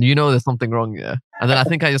 then there's something wrong. Yeah, and then I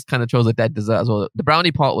think I just kind of chose a dead dessert as well. The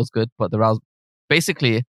brownie part was good, but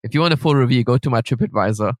basically, if you want a full review, go to my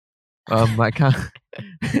TripAdvisor.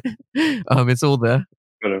 It's all there.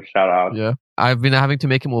 Shout out. Yeah, I've been having to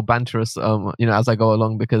make it more banterous, as I go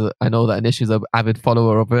along because I know that Nish is an avid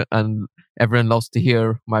follower of it, and everyone loves to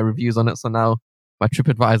hear my reviews on it. So now my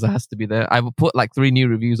TripAdvisor has to be there. I've put like 3 new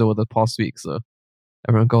reviews over the past week, so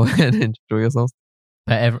everyone go ahead and enjoy yourselves.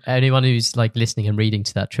 But anyone who's like listening and reading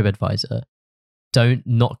to that TripAdvisor, don't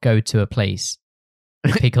not go to a place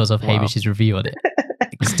because of Hamish's review on it.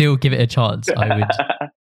 Still give it a chance. I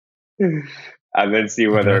would. And then see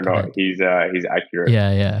whether or not he's accurate.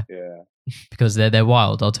 Yeah. Because they're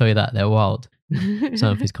wild. I'll tell you that they're wild. Some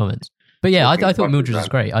of his comments. But yeah, I thought Mildred's was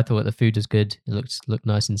great. I thought the food was good. It looked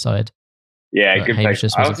nice inside. Yeah, good place.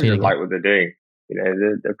 I also just like what they're doing.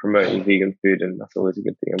 They're promoting vegan food, and that's always a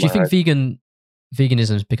good thing. Do you think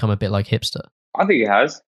veganism has become a bit like hipster? I think it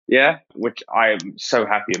has. Yeah, which I'm so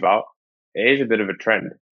happy about. It is a bit of a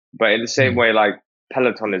trend, but in the same way, like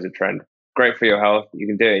Peloton is a trend. Great for your health. You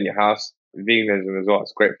can do it in your house. Veganism as well.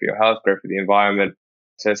 It's great for your health, great for the environment.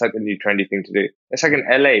 So it's like the new trendy thing to do. It's like in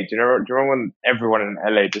LA. Do you remember when everyone in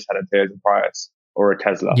LA just had a Toyota Prius or a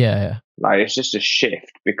Tesla? Yeah. Like it's just a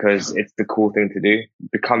shift because it's the cool thing to do.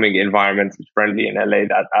 Becoming environmentally friendly in LA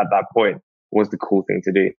at that point was the cool thing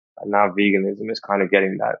to do. And now veganism is kind of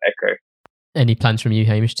getting that echo. Any plans from you,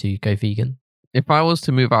 Hamish, to go vegan? If I was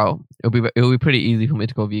to move out, it'll be pretty easy for me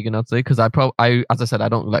to go vegan, I'd say, because as I said, I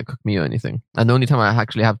don't like cook meat or anything, and the only time I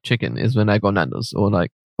actually have chicken is when I go Nando's or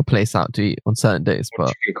like a place out to eat on certain days. But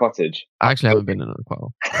Chicken Cottage, I actually haven't been in it in quite a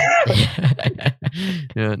while.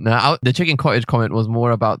 Yeah, no, the Chicken Cottage comment was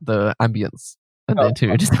more about the ambience and the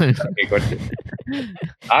interior design. Okay, gotcha.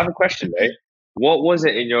 I have a question though. What was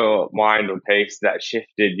it in your mind or taste that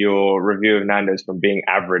shifted your review of Nando's from being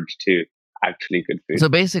average to actually good food? So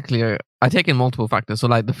basically, I take in multiple factors. So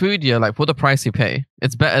like the food, like for the price you pay,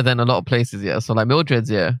 it's better than a lot of places, So like Mildred's,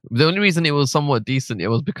 The only reason it was somewhat decent, it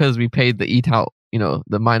was because we paid the eat out,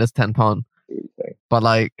 the minus £10. But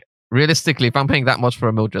like realistically, if I'm paying that much for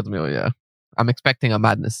a Mildred's meal, I'm expecting a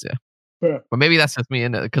madness, But maybe that's just me,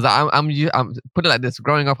 innit? Because I'm put it like this.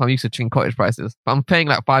 Growing up, I'm used to chicken cottage prices. But I'm paying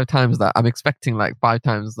like 5 times that. I'm expecting like 5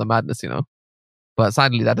 times the madness, you know. But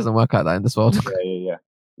sadly, that doesn't work like that in this world. Yeah.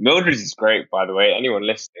 Mildred's is great, by the way. Anyone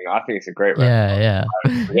listening, I think it's a great restaurant. Yeah.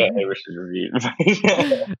 I forget Hamish's review.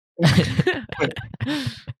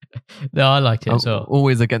 No, I like it as well.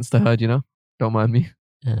 Always against the herd, you know. Don't mind me.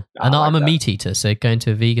 Yeah. No, And I I'm like a that. meat eater, so going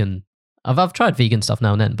to a vegan. I've tried vegan stuff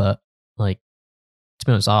now and then, but like to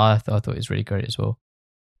be honest, I thought it was really great as well.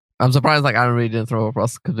 I'm surprised like Aaron really didn't throw up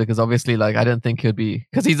us because obviously like I didn't think he'd be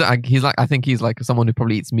because he's like I think he's like someone who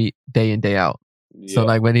probably eats meat day in day out. So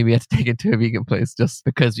like when we had to take it to a vegan place just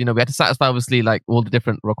because you know we had to satisfy obviously like all the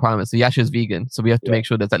different requirements. So Yasha's vegan, so we have to make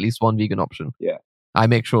sure there's at least one vegan option. Yeah. I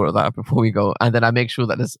make sure of that before we go, and then I make sure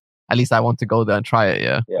that there's at least I want to go there and try it.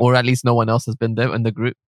 Yeah. Or at least no one else has been there in the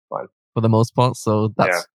group. Fine. For the most part, so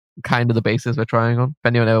that's kind of the basis we're trying on. If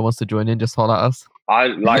anyone ever wants to join in, just holler at us. I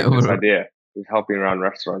like this idea. Just helping around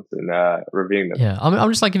restaurants and reviewing them. Yeah, I'm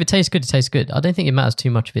just like, if it tastes good, it tastes good. I don't think it matters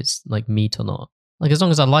too much if it's like meat or not. Like as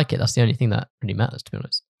long as I like it, that's the only thing that really matters, to be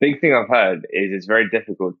honest. Big thing I've heard is it's very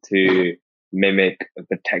difficult to mimic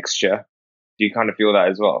the texture. Do you kind of feel that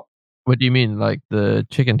as well? What do you mean, like the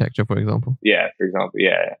chicken texture, for example? Yeah, for example,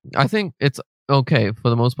 yeah. I think it's okay for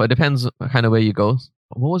the most part. It depends kind of where you go.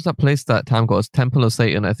 What was that place that Tam got us? Temple of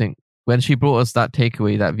Satan, I think. When she brought us that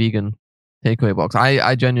takeaway, that vegan takeaway box,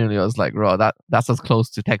 I genuinely was like, raw, that's as close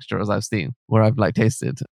to texture as I've seen, where I've like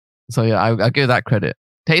tasted. So yeah, I give that credit.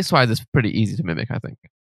 Taste-wise, it's pretty easy to mimic, I think.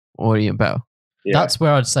 Or even better. Yeah. That's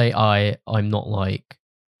where I'd say I'm not like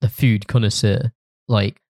the food connoisseur.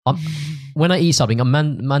 Like when I eat something,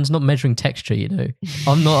 man's not measuring texture, you know.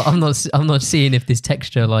 I'm not seeing if this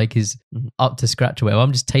texture like is up to scratch or whatever.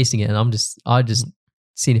 I'm just tasting it and I'm just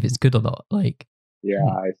seeing if it's good or not. Like yeah,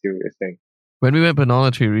 I see what you're saying. When we went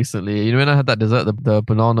Banana Tree recently, you know when I had that dessert, the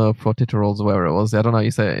banana profiteroles or whatever it was. I don't know how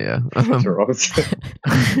you say it. Yeah.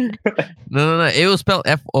 No. It was spelled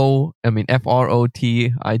FROTITER. It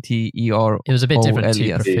was a bit different to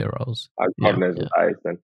profiteroles. God knows what that is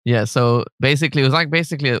then. Yeah, so basically, it was like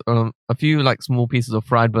a few like small pieces of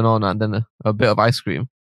fried banana and then a bit of ice cream.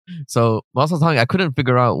 So whilst I was hungry, I couldn't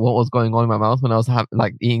figure out what was going on in my mouth when I was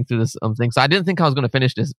like eating through this thing. So I didn't think I was going to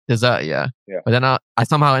finish this dessert, yeah. But then I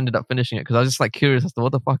somehow ended up finishing it because I was just like curious as to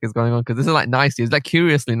what the fuck is going on because this is like nice. It's like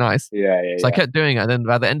curiously nice. Yeah. So I kept doing it, and then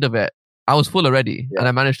by the end of it, I was full already, and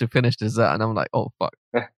I managed to finish dessert, and I'm like, oh fuck.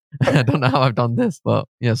 I don't know how I've done this, but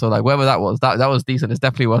yeah, so like whatever that was decent. It's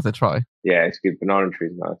definitely worth a try. Yeah, it's good. Banana Tree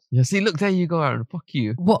is nice. Yeah, see, look, there you go, Aaron. Fuck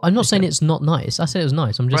you. What? I'm not saying it's not nice. I said it was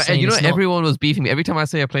nice. I'm just saying. And you know, it's everyone was beefing me every time I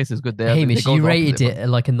say a place is good. There, Hamish, you rated it at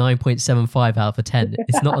like a 9.75 out of 10.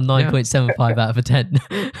 It's not a 9.75 out of 10.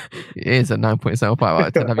 It is a 9.75 out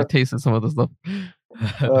of 10. Have you tasted some of the stuff?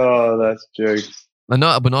 Oh, that's jokes. I know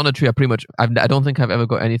at Banana Tree, I don't think I've ever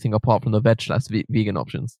got anything apart from the veg/vegan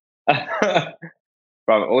options.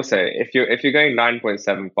 But also, if you're going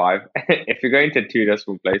 9.75, if you're going to 2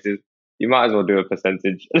 decimal places, you might as well do a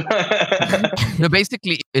percentage. No,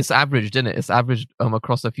 basically, it's averaged, isn't it? It's averaged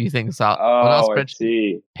across a few things. So I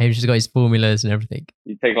see. Hamish has got his formulas and everything.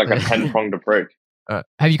 You take like a 10-pronged approach.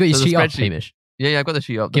 Have you got your sheet up, Hamish? Yeah, I've got the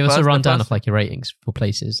sheet up. Give us a rundown of like your ratings for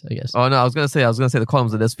places, I guess. Oh no, I was gonna say the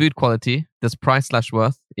columns. There's food quality, there's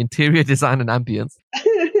price/worth, interior design and ambience,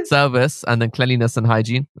 service, and then cleanliness and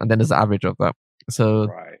hygiene, and then there's the average of that. So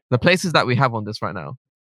the places that we have on this right now,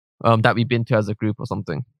 that we've been to as a group or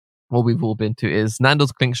something, what we've all been to is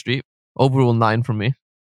Nando's Clink Street. Overall 9 from me.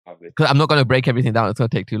 Because I'm not going to break everything down. It's going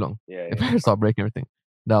to take too long. If I start breaking everything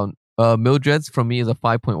down. Mildred's from me is a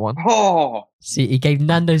 5.1. Oh! See, he gave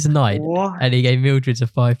Nando's a 9 and he gave Mildred's a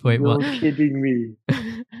 5.1. You're kidding me.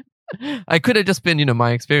 I could have just been,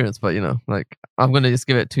 my experience, but like I'm going to just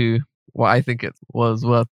give it to what I think it was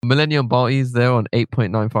worth. Millennium Balties there on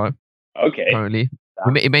 8.95. Okay. Currently.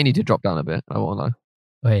 It may need to drop down a bit. I won't lie.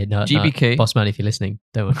 Wait, no. GBK. No. Boss man, if you're listening,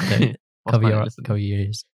 don't cover your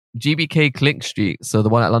ears. GBK Clink Street, so the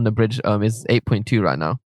one at London Bridge, is 8.2 right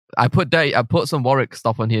now. I put some Warwick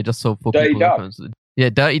stuff on here just so for Dirty people. Duck. Yeah,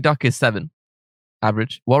 Dirty Duck is 7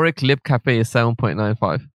 average. Warwick Lib Cafe is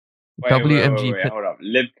 7.95. WMG wait, hold up.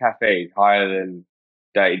 Lib Cafe is higher than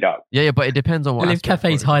Dirty Duck. Yeah, but it depends on what. Lib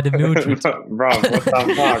Cafe is higher than Mildred's. Bro, what the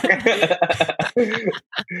fuck?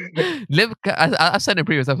 I've said in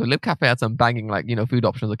previous episodes, Lib Cafe had some banging food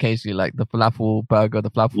options occasionally, like the falafel burger,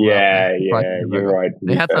 the falafel. Yeah, you're right.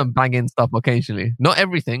 They had some banging stuff occasionally. Not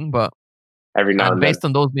everything, but every now and based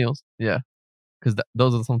on those meals, yeah. Because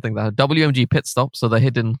those are something that WMG Pit Stop, so the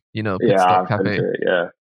hidden, pit stop cafe.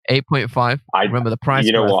 8.5. I remember the price.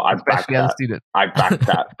 You know what? I back especially as a that. student. I back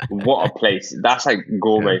that. What a place! That's like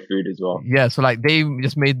gourmet food as well. Yeah, so like they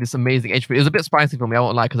just made this amazing HP. It was a bit spicy for me. I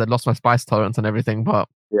won't lie, because I'd lost my spice tolerance and everything. But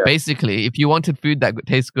basically, if you wanted food that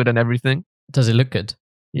tastes good and everything, does it look good?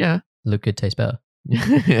 Yeah, look good, taste better.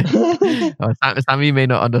 Sammy may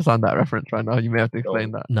not understand that reference right now. You may have to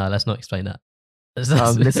explain that. No, let's not explain that.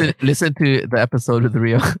 Listen to the episode with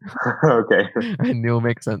Rio. Okay. And it'll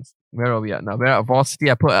make sense. Where are we at now? We're at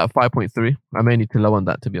Varsity. I put it at 5.3. I may need to low on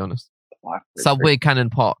that, to be honest. Subway Cannon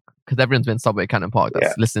Park, because everyone's been Subway Cannon Park.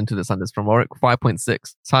 That's listening to this, and it's from Warwick. 5.6.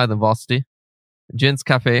 It's higher than Varsity. Jin's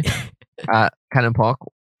Cafe at Cannon Park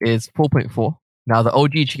is 4.4. Now, the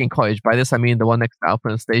OG Chicken Cottage, by this I mean the one next to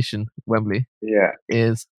Alpine Station, Wembley,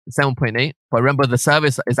 is 7.8. But remember, the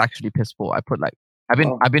service is actually piss poor. I've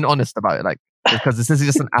been honest about it, like, because this is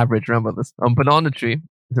just an average. Remember this. On Banana Tree,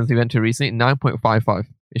 since we went to recently, 9.55.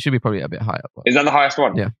 It should be probably a bit higher. But is that the highest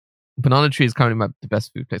one? Yeah. Banana Tree is currently the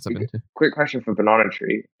best food place I've been to. Quick question for Banana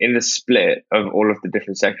Tree. In the split of all of the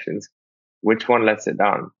different sections, which one lets it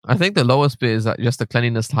down? I think the lowest bit is just the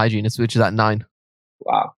cleanliness hygienist, which is at 9.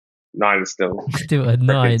 Wow. 9 is still a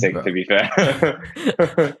 9. To be fair.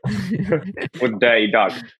 With Dirty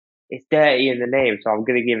Dog. It's dirty in the name, so I'm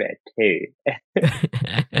going to give it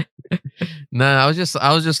a 2. No, I was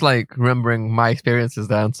just like remembering my experiences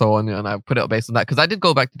there and so on, and I put it based on that, because I did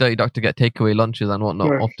go back to Dirty Dog to get takeaway lunches and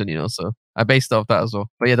whatnot often, so I based it off that as well.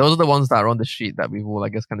 But yeah, those are the ones that are on the sheet that we've all, I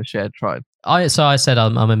guess, kind of tried. I said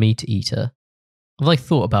I'm a meat eater. I've like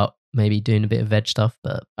thought about maybe doing a bit of veg stuff,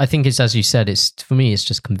 but I think it's, as you said, for me it's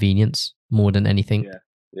just convenience more than anything.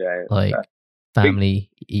 Yeah. Like family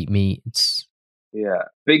eat meat.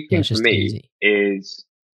 Big thing for me is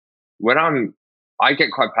when I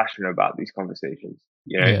get quite passionate about these conversations,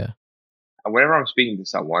 and whenever I'm speaking to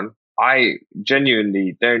someone, I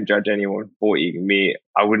genuinely don't judge anyone for eating meat.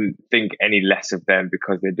 I wouldn't think any less of them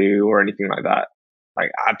because they do or anything like that.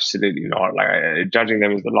 Like, absolutely not. Like, judging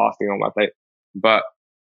them is the last thing on my plate. But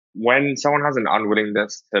when someone has an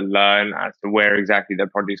unwillingness to learn as to where exactly their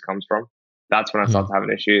produce comes from, that's when I start to have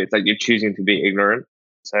an issue. It's like you're choosing to be ignorant.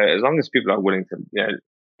 So as long as people are willing to,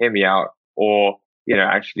 hear me out, or,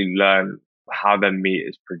 actually learn how their meat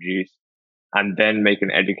is produced and then make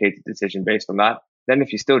an educated decision based on that, then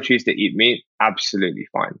if you still choose to eat meat, absolutely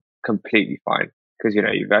fine, completely fine. Because,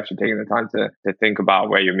 you've actually taken the time to think about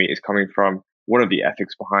where your meat is coming from, what are the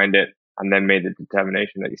ethics behind it, and then made the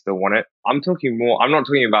determination that you still want it. I'm not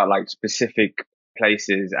talking about like specific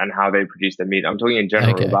places and how they produce their meat. I'm talking in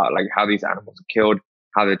general about like how these animals are killed,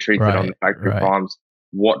 how they're treated on the factory farms,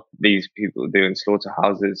 what these people do in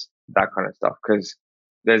slaughterhouses, that kind of stuff. Because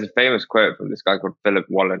there's a famous quote from this guy called Philip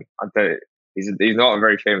Wallen. He's not a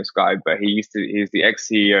very famous guy, but he's the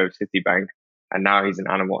ex-CEO of Citibank, and now he's an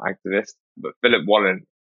animal activist. But Philip Wallen,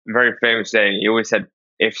 very famous saying, he always said,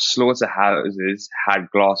 if slaughterhouses had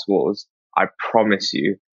glass walls, I promise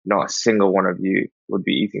you, not a single one of you would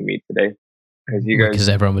be eating meat today. Because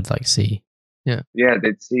everyone would like see. Yeah,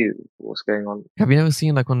 they'd see what's going on. Have you never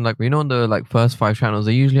seen on the First 5 channels,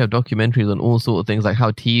 they usually have documentaries on all sort of things, like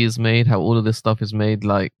how tea is made, how all of this stuff is made.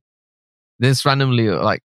 Like, this randomly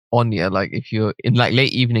on here, like if you're in like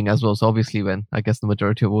late evening as well. So obviously, when I guess the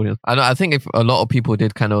majority of audience, I think if a lot of people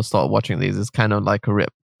did kind of start watching these, it's kind of like a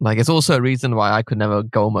rip. Like, it's also a reason why I could never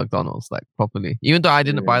go McDonald's like properly, even though I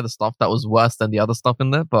didn't buy the stuff that was worse than the other stuff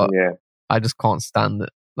in there. But I just can't stand it.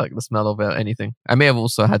 Like the smell of anything. I may have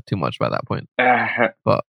also had too much by that point.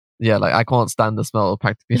 But yeah, like I can't stand the smell of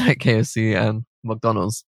practically like KFC and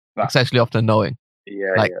McDonald's, especially after knowing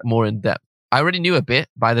more in depth. I already knew a bit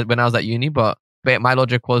when I was at uni, but my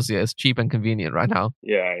logic was, it's cheap and convenient right now.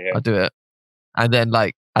 I'll do it. And then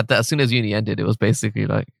like as soon as uni ended, it was basically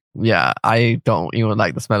like, I don't even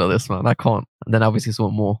like the smell of this one. I can't. And then I obviously saw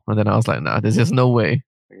more. And then I was like, nah, there's just no way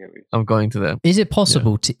I'm going to them. Is it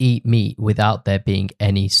possible to eat meat without there being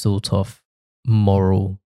any sort of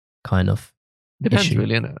moral kind of Depends issue?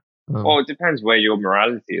 Really, innit? Well, it depends where your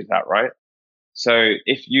morality is at, right? So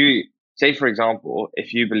if you, say for example,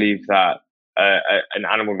 if you believe that an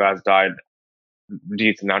animal that has died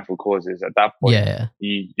due to natural causes, at that point,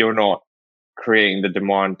 you're not creating the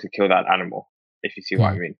demand to kill that animal, if you see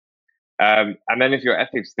what I mean. And then if your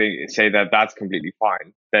ethics say that that's completely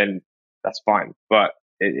fine, then that's fine. But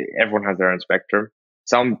everyone has their own spectrum.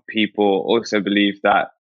 Some people also believe that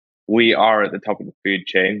we are at the top of the food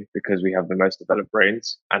chain because we have the most developed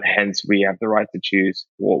brains, and hence we have the right to choose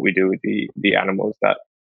what we do with the animals that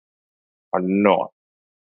are not.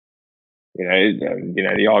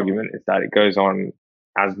 The argument is that it goes on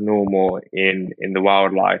as normal in the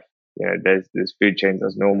wildlife. There's food chains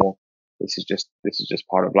as normal. This is just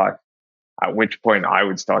part of life. At which point I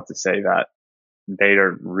would start to say that they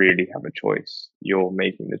don't really have a choice. You're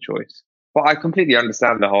making the choice. But I completely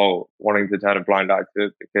understand the whole wanting to turn a blind eye to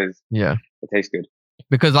it because it tastes good.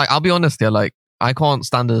 Because like, I'll be honest here, like I can't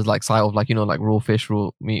stand the like sight of like, you know, like raw fish, raw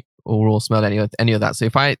meat, or raw smell, any of that. So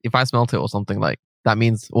if I smelt it or something, like that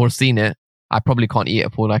means, or seen it, I probably can't eat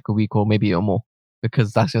it for like a week or maybe or more,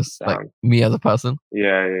 because that's just like me as a person.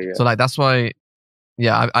 Yeah. So like that's why,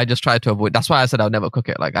 I just try to avoid. That's why I said I'll never cook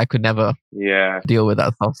it. Like I could never deal with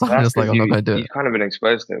that stuff. So I'm just like, I'm not going to do it. You've kind of been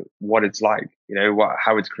exposed to what it's like, you know,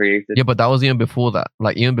 how it's created. Yeah, but that was even before that.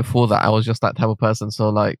 Like even before that, I was just that type of person. So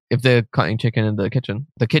like if they're cutting chicken in the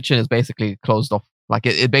kitchen is basically closed off. Like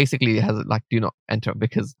it basically has like do not enter,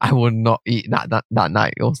 because I would not eat that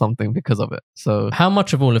night or something because of it. So how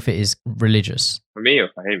much of all of it is religious? For me or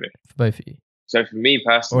for Hamish? For both of you. So for me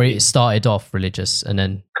personally, or it started off religious and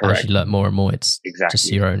then as you learn more and more, it's just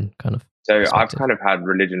your own kind of. So I've kind of had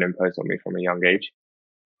religion imposed on me from a young age.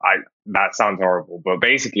 That sounds horrible, but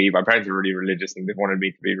basically my parents were really religious and they wanted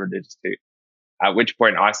me to be religious too. At which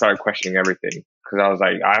point I started questioning everything, because I was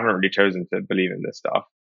like, I haven't really chosen to believe in this stuff.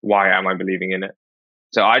 Why am I believing in it?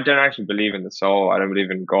 So I don't actually believe in the soul. I don't believe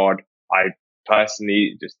in God. I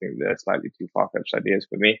personally just think they're slightly too far-fetched ideas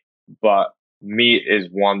for me. But meat is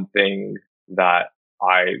one thing that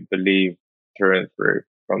I believe through and through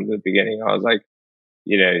from the beginning. I was like,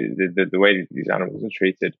 you know, the way these animals are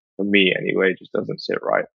treated, for me anyway, just doesn't sit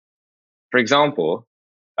right. For example,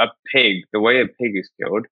 a pig, the way a pig is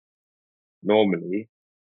killed normally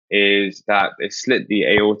is that they slit the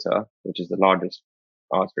aorta, which is the largest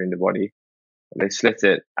artery in the body. They slit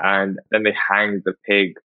it and then they hang the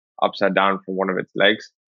pig upside down from one of its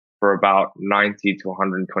legs for about 90 to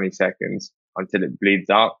 120 seconds until it bleeds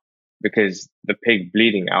out, because the pig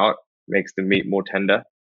bleeding out makes the meat more tender.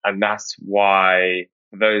 And that's why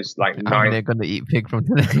those like they're going to eat pig from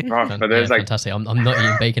today. But there's fantastic. I'm not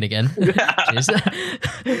eating bacon again.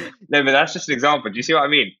 No, but that's just an example. Do you see what I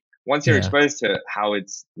mean? Once you're exposed to how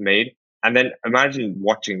it's made, and then imagine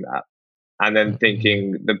watching that and then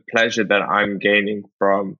thinking the pleasure that I'm gaining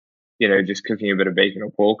from, you know, just cooking a bit of bacon or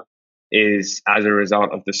pork is as a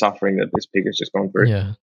result of the suffering that this pig has just gone through.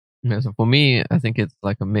 Yeah. So for me, I think it's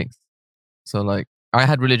like a mix. So like I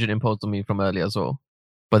had religion imposed on me from early as well.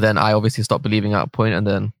 But then I obviously stopped believing at a point, and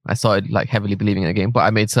then I started like heavily believing it again. But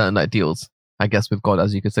I made certain like deals, I guess, with God,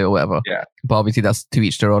 as you could say, or whatever. Yeah. But obviously that's to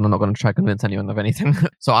each their own. I'm not going to try to convince anyone of anything.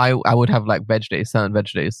 So I would have like veg days, certain veg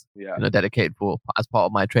days, you know, dedicated for as part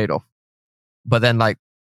of my trade-off. But then like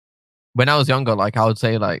when I was younger, like I would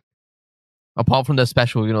say like, apart from the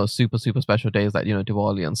special, you know, super, super special days like, you know,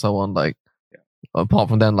 Diwali and so on, like apart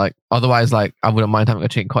from then, like otherwise, like I wouldn't mind having a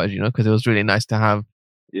chicken cottage, you know, because it was really nice to have.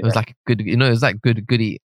 It was like good, you know, it was like good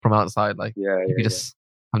eat from outside. Like you could just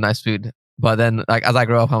have nice food. But then like as I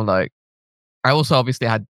grew up, I'm like, I also obviously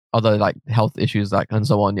had other like health issues, like and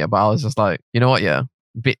so on. Yeah, but I was just like, you know what? Yeah,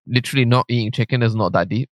 literally not eating chicken is not that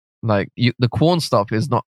deep. Like the corn stuff is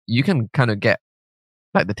not. You can kind of get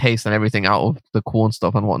like the taste and everything out of the corn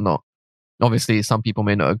stuff and whatnot. Obviously, some people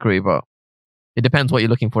may not agree, but it depends what you're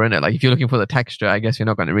looking for in it. Like if you're looking for the texture, I guess you're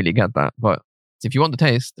not going to really get that. But if you want the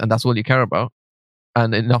taste and that's all you care about,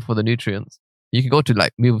 and enough for the nutrients, you can go to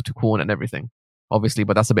like move to corn and everything, obviously,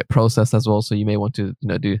 but that's a bit processed as well. So you may want to, you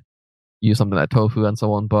know, use something like tofu and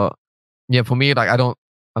so on. But yeah, for me, like I don't,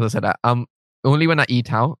 as I said, only when I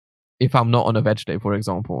eat out, if I'm not on a veg day, for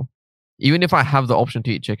example, even if I have the option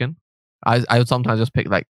to eat chicken, I would sometimes just pick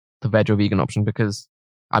like the veg or vegan option because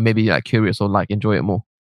I may be like curious or like enjoy it more.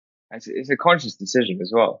 It's a conscious decision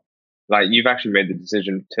as well. Like you've actually made the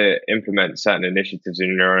decision to implement certain initiatives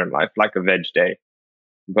in your own life, like a veg day.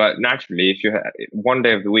 But naturally, if you one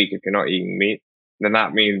day of the week, if you're not eating meat, then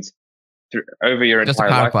that means over your just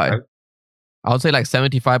entire lifetime. I would say like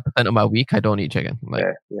 75% of my week, I don't eat chicken. Like,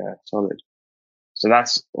 yeah, solid. So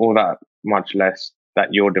that's all that much less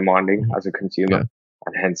that you're demanding as a consumer,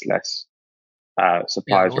 and hence less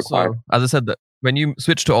supply is required. As I said, that when you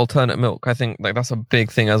switch to alternate milk, I think like that's a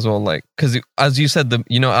big thing as well. Like, because as you said,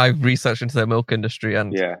 I've researched into the milk industry,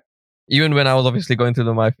 and even when I was obviously going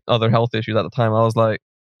through my other health issues at the time, I was like,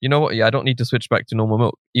 you know what? Yeah, I don't need to switch back to normal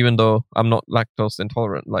milk, even though I'm not lactose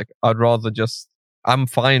intolerant. Like, I'd rather I'm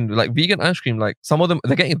fine. Like vegan ice cream, like some of them,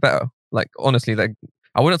 they're getting better. Like honestly, like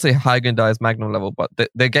I wouldn't say Haagen-Dazs Magnum level, but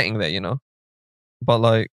they're getting there, you know. But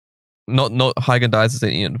like, not Haagen-Dazs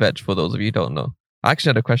isn't eating veg, for those of you who don't know. I actually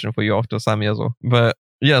had a question for you after Sammy as well. But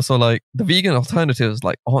yeah, so like the vegan alternatives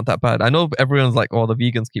like aren't that bad. I know everyone's like, oh, the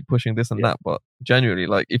vegans keep pushing this and that, but genuinely,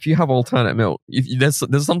 like if you have alternate milk, there's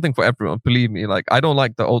something for everyone. Believe me. Like I don't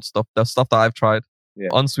like the old stuff, the stuff that I've tried.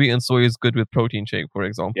 Unsweetened soy is good with protein shake, for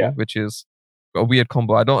example, which is a weird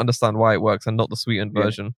combo. I don't understand why it works and not the sweetened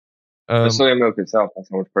version. The soy milk itself has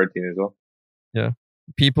so much protein as well. Yeah.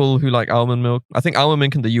 People who like almond milk, I think almond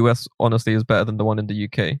milk in the US honestly is better than the one in the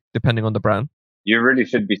UK, depending on the brand. You really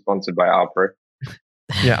should be sponsored by Alpro.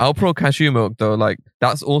 Yeah, Alpro cashew milk though, like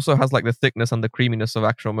that also has like the thickness and the creaminess of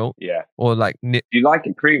actual milk. Yeah. Or like, do you like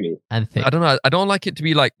it creamy and thick? I don't know. I don't like it to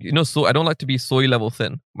be like, so I don't like to be soy level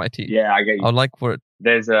thin. My tea. Yeah, I get you. I like for it.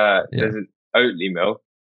 There's an Oatly milk.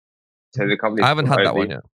 So the company. I haven't had that one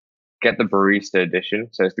yet. Get the barista edition.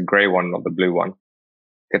 So it's the grey one, not the blue one.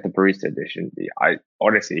 Get the barista edition. You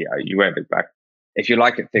won't look back. If you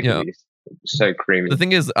like it thick, it's so creamy. The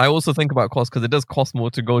thing is, I also think about cost because it does cost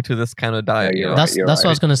more to go to this kind of diet. That's what I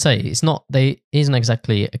was going to say. It's not, isn't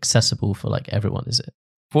exactly accessible for like everyone, is it?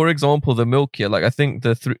 For example, the milk here, like I think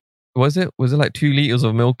was it like 2 liters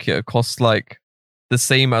of milk here costs like the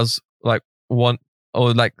same as like one,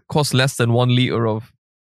 or like costs less than 1 liter of,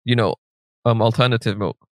 alternative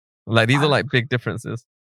milk. Like these are like big differences.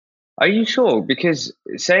 Are you sure? Because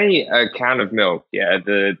say a can of milk,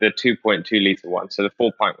 the 2.2 liter one, so the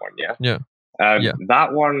 4-pint one,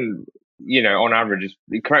 that one, on average is,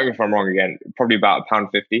 correct me if I'm wrong again, probably about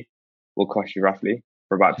 £1.50 will cost you roughly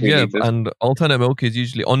for about 2 liters. And alternate milk is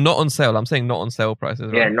usually not on sale. I'm saying not on sale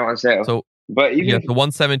prices. Right? Yeah, not on sale. So, but even the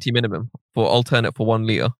 170 minimum for alternate for 1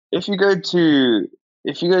 liter. If you go to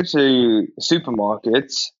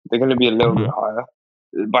supermarkets, they're going to be a little bit higher.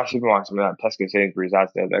 By supermarkets, I mean like Tesco, Sainsbury's,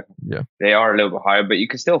 Asda. They are a little bit higher, but you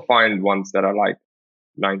can still find ones that are like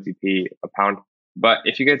 90p a pound. But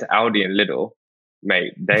if you go to Aldi and Lidl,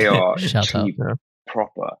 mate, they are cheap,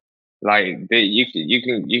 proper. Like you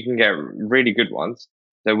can get really good ones.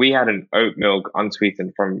 So we had an oat milk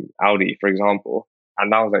unsweetened from Aldi, for example,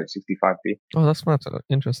 and that was like 65p. Oh, that's smart.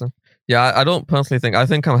 Interesting. Yeah, I don't personally think. I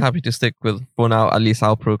think I'm happy to stick with, for now, at least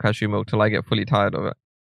Alpro cashew milk till I get fully tired of it.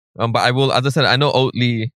 But I will, as I said, I know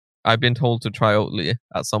Oatly. I've been told to try Oatly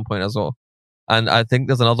at some point as well, and I think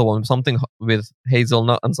there's another one, something with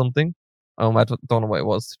hazelnut and something. I don't know what it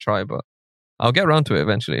was to try, but I'll get around to it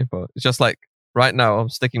eventually. But it's just like right now, I'm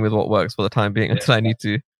sticking with what works for the time being until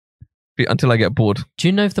I get bored. Do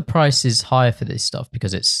you know if the price is higher for this stuff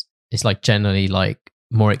because it's like generally like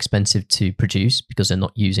more expensive to produce because they're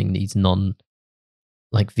not using these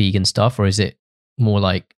vegan stuff, or is it more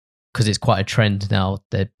like because it's quite a trend now,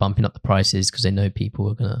 they're bumping up the prices because they know people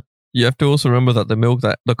are gonna. You have to also remember that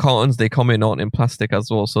the cartons they come in plastic as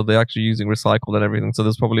well, so they're actually using recycled and everything. So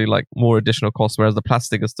there's probably like more additional costs, whereas the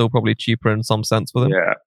plastic is still probably cheaper in some sense for them.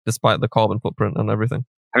 Yeah. Despite the carbon footprint and everything.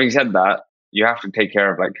 Having said that, you have to take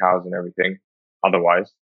care of like cows and everything, otherwise,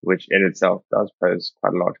 which in itself does pose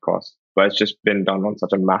quite a large cost. But it's just been done on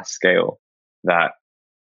such a mass scale that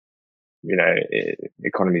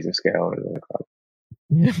economies of scale and all that.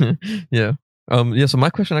 Yeah. So my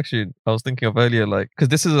question actually, I was thinking of earlier, like, because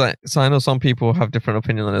this is like, so I know some people have different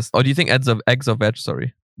opinion on this. Or do you think eggs are veg?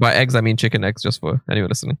 Sorry, by eggs I mean chicken eggs, just for anyone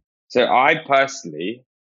listening. So I personally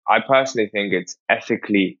think it's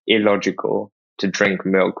ethically illogical to drink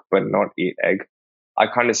milk but not eat egg. I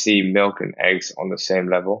kind of see milk and eggs on the same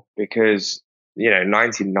level because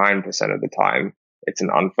 99% of the time it's an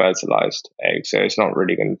unfertilized egg, so it's not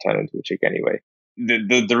really going to turn into a chick anyway.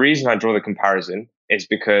 The reason I draw the comparison is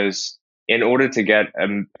because in order to get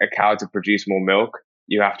a cow to produce more milk,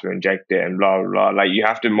 you have to inject it and blah, blah, blah. Like you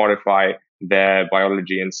have to modify their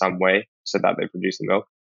biology in some way so that they produce the milk.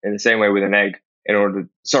 In the same way with an egg,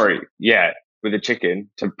 with a chicken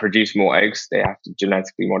to produce more eggs, they have to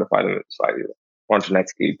genetically modify them slightly, not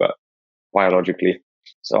genetically, but biologically.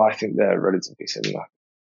 So I think they're relatively similar.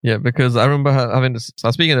 Yeah, because I remember having this. I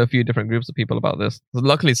was speaking to a few different groups of people about this.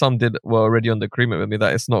 Luckily, some were already on the agreement with me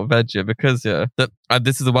that it's not veg, because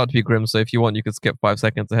this is about to be grim. So if you want, you can skip 5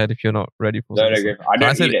 seconds ahead if you're not ready for. No, I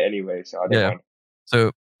don't eat it anyway, so I don't mind.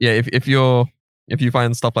 So if you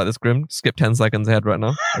find stuff like this grim, skip 10 seconds ahead right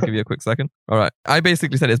now. I'll give you a quick second. All right. I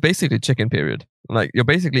basically said it's basically chicken, period. Like you're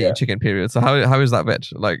basically eating chicken, period. So how is that veg?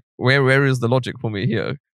 Like where is the logic for me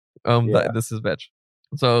here? That this is veg.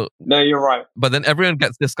 So no, you're right. But then everyone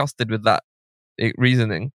gets disgusted with that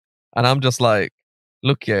reasoning, and I'm just like,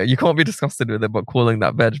 look, you can't be disgusted with it, but calling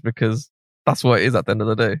that veg because that's what it is at the end of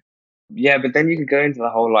the day. Yeah, but then you could go into the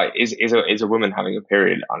whole like, is a woman having a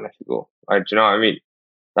period unethical? Like, do you know what I mean?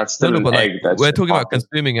 That's still an egg. We're talking about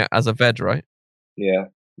consuming it as a veg, right? Yeah.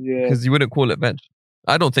 Because you wouldn't call it veg.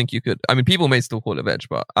 I don't think you could. I mean, people may still call it veg,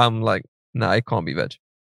 but I'm like, nah, it can't be veg.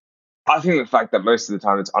 I think the fact that most of the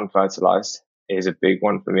time it's unfertilized is a big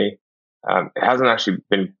one for me. It hasn't actually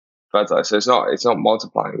been fertilized, so it's not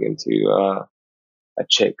multiplying into a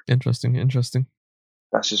chick. Interesting.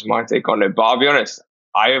 That's just my take on it. But I'll be honest,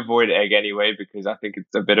 I avoid egg anyway because I think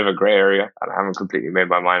it's a bit of a grey area and I haven't completely made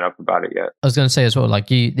my mind up about it yet. I was going to say as well, like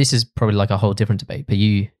this is probably like a whole different debate, but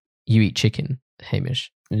you eat chicken,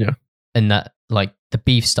 Hamish. Yeah. And that, like, the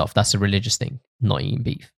beef stuff, that's a religious thing, not eating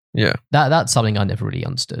beef. Yeah. That's something I never really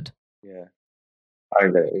understood. Yeah. I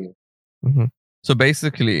get it. Mm-hmm. So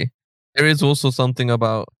basically, there is also something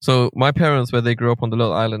about... So my parents, where they grew up on the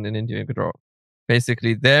little island in India, Gujarat,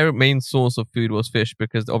 basically their main source of food was fish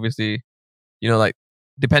because obviously, you know, like,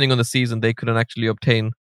 depending on the season, they couldn't actually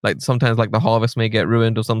obtain... Like, sometimes, like, the harvest may get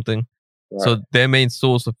ruined or something. Right. So their main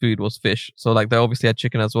source of food was fish. So like they obviously had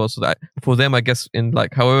chicken as well. So that for them, I guess in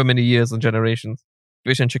like however many years and generations,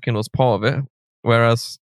 fish and chicken was part of it.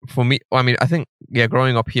 Whereas for me, I mean, I think, yeah,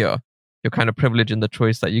 growing up here, you're kind of privileged in the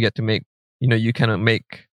choice that you get to make. You know, you cannot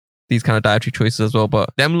make these kind of dietary choices as well.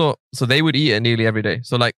 But them lot, so they would eat it nearly every day.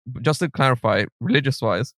 So like, just to clarify, religious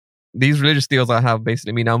wise, these religious deals I have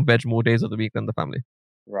basically mean I'm veg more days of the week than the family.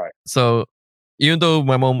 Right. So even though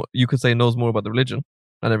my mom, you could say, knows more about the religion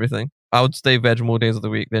and everything, I would stay veg more days of the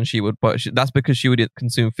week than she would, but that's because she would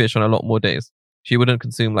consume fish on a lot more days. She wouldn't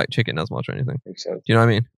consume like chicken as much or anything. Makes sense. Do you know what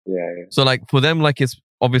I mean? Yeah. So like for them, like it's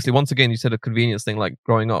obviously, once again, you said a convenience thing, like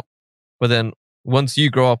growing up. But then once you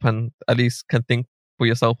grow up and at least can think for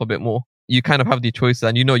yourself a bit more, you kind of have the choices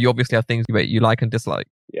and you know you obviously have things you like and dislike.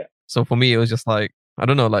 Yeah. So for me, it was just like, I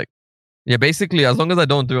don't know, like, yeah, basically as long as I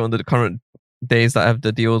don't do it on the current days that I have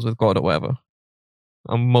the deals with God or whatever,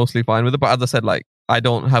 I'm mostly fine with it. But as I said, like, I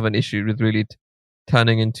don't have an issue with really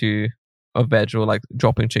turning into a veg or like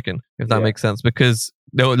dropping chicken, if that makes sense. Because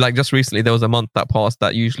there were, like, just recently, there was a month that passed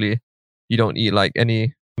that usually you don't eat like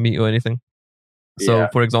any meat or anything. So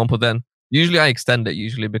for example, then usually I extend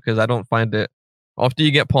it because I don't find it, after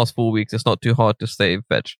you get past 4 weeks, it's not too hard to stay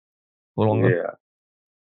veg for longer.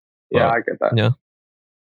 Yeah, I get that. Yeah.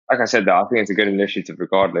 Like I said, though, I think it's a good initiative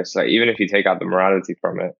regardless. Like, even if you take out the morality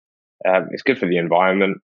from it, it's good for the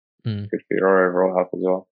environment. Good for your overall health as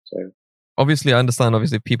well. So obviously, I understand.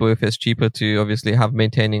 Obviously, people, if it's cheaper to obviously have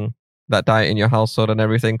maintaining that diet in your household and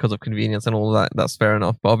everything because of convenience and all that, that's fair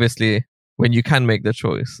enough. But obviously, when you can make the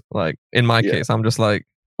choice, like in my case, I'm just like,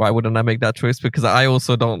 why wouldn't I make that choice? Because I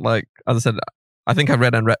also don't like, as I said, I think I've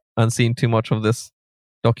read and seen too much of this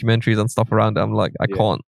documentaries and stuff around it. I'm like, I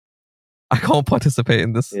can't participate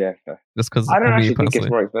in this. Yeah, just because I don't actually think it's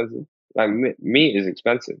more expensive. Like meat is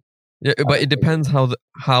expensive. Yeah, but it depends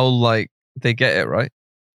how like they get it, right?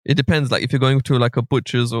 It depends. Like if you're going to like a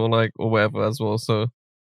butcher's or whatever as well. So,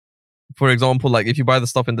 for example, like if you buy the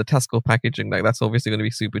stuff in the Tesco packaging, like that's obviously going to be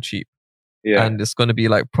super cheap. Yeah, and it's going to be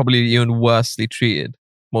like probably even worsely treated,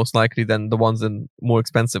 most likely, than the ones in more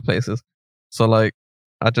expensive places. So like,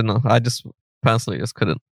 I don't know. I just personally just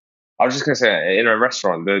couldn't. I was just gonna say, in a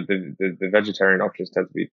restaurant, the vegetarian options tend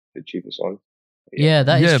to be the cheapest one. Yeah,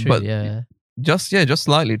 that is true. But yeah. Just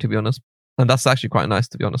slightly, to be honest. And that's actually quite nice,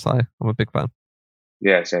 to be honest. I'm a big fan.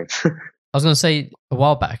 Yeah, same. I was going to say, a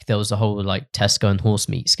while back, there was a whole like Tesco and horse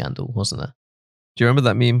meat scandal, wasn't there? Do you remember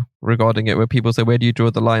that meme regarding it where people say, where do you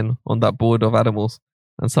draw the line on that board of animals?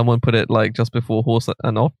 And someone put it like just before horse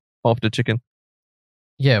and after chicken.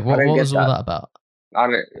 Yeah, what was all that about?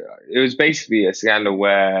 It was basically a scandal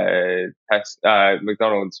where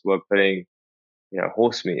McDonald's were putting,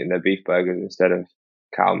 horse meat in their beef burgers instead of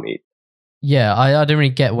cow meat. Yeah, I don't really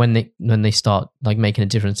get when they start like making a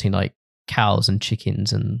difference between like cows and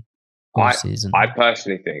chickens and horses. I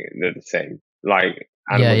personally think they're the same. Like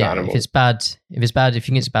animals. If it's bad, if you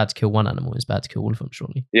think it's bad to kill one animal, it's bad to kill all of them,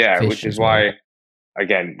 surely. Yeah, which is why,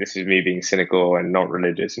 again, this is me being cynical and not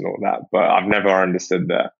religious and all that. But I've never understood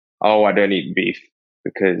that. Oh, I don't eat beef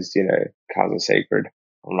because cows are sacred.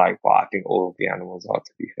 I'm like, well, I think all of the animals are,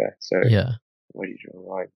 to be fair. So yeah, what do you draw the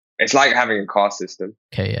line? It's like having a caste system.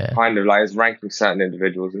 Okay, yeah. Kind of like it's ranking certain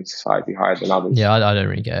individuals in society higher than others. Yeah, I don't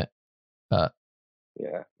really get it. But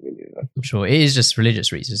yeah, me neither. I'm sure it is just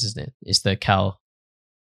religious reasons, isn't it? It's the cow.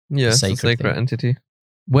 Yeah, it's a sacred entity.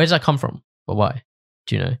 Where does that come from? But why?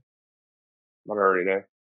 Do you know? I don't really know.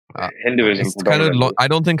 Hinduism. It's kind of I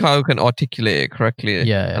don't think I can articulate it correctly.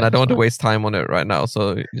 Yeah, and I don't want to waste time on it right now.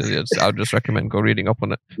 So I'll just recommend go reading up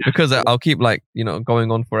on it because I'll keep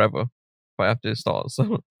going on forever. I have to start.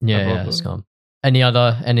 So yeah, it's gone. Any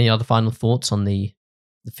other final thoughts on the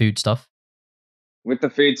food stuff? With the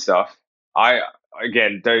food stuff, I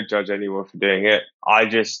again don't judge anyone for doing it.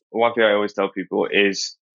 One thing I always tell people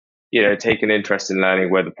is, take an interest in learning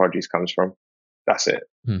where the produce comes from. That's it.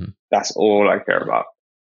 Mm-hmm. That's all I care about.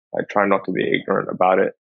 I try not to be ignorant about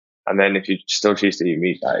it. And then if you still choose to eat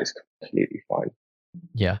meat, that is completely fine.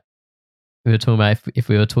 Yeah. We were talking about if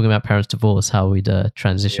we were talking about parents' divorce, how we'd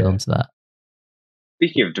transition onto that.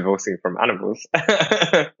 Speaking of divorcing from animals,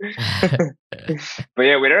 but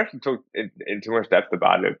yeah, we don't have to talk in too much depth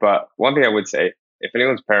about it. But one thing I would say, if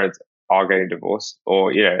anyone's parents are getting divorced,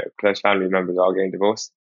 or close family members are getting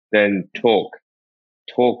divorced, then talk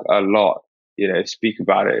a lot. Speak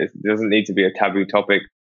about it. It doesn't need to be a taboo topic.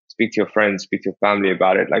 Speak to your friends, speak to your family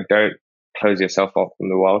about it. Like, don't close yourself off from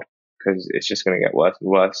the world, because it's just going to get worse and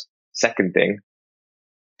worse. Second thing,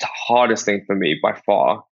 the hardest thing for me by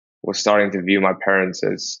far was starting to view my parents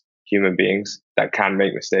as human beings that can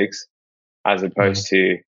make mistakes, as opposed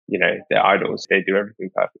to, they're idols. They do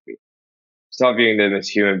everything perfectly. Start viewing them as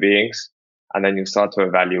human beings, and then you'll start to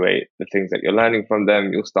evaluate the things that you're learning from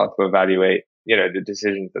them. You'll start to evaluate, the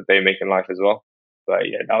decisions that they make in life as well. But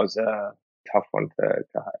yeah, that was a tough one to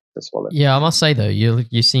swallow. Yeah, I must say though,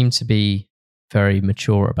 you seem to be very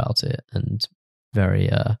mature about it, and very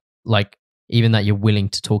even that you're willing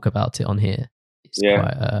to talk about it on here.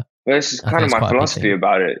 Quite, but this is kind of my philosophy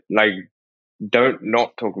about it. Like, don't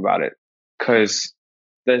not talk about it, because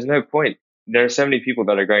there's no point. There are so many people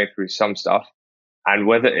that are going through some stuff, and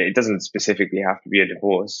whether it doesn't specifically have to be a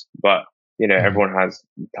divorce, but everyone has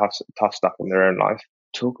tough stuff in their own life.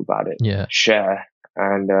 Talk about it, share,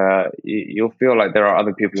 and you'll feel like there are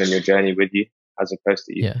other people in your journey with you, as opposed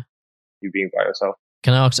to you being by yourself.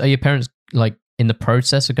 Can I ask, are your parents like in the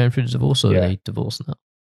process of going through the divorce, or are they divorced now?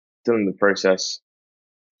 Still in the process.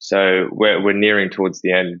 So we're nearing towards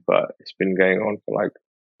the end, but it's been going on for like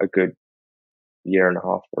a good year and a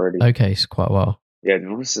half already. Okay, so quite a while. Yeah,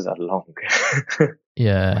 divorces are long.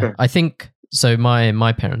 Yeah, I think so.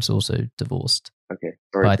 My parents also divorced. Okay,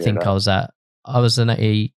 but I think I was in that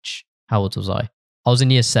age. How old was I? I was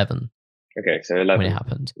in year 7. Okay, so 11 when it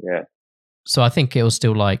happened. Yeah. So I think it was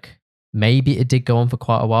still like, maybe it did go on for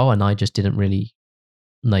quite a while, and I just didn't really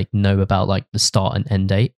know about like the start and end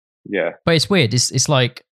date. Yeah. But it's weird. It's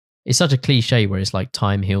like, it's such a cliche where it's like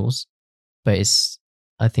time heals, but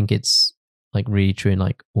I think it's like really true in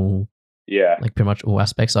like all, like pretty much all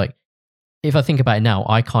aspects. Like, if I think about it now,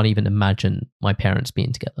 I can't even imagine my parents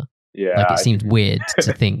being together. Yeah. Like, it seems weird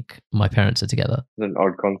to think my parents are together. It's an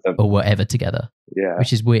odd concept. Or were ever together. Yeah.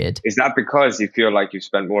 Which is weird. Is that because you feel like you've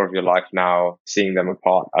spent more of your life now seeing them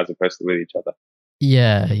apart as opposed to with each other?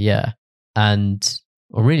 Yeah. And,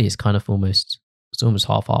 or really, it's kind of almost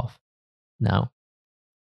half now.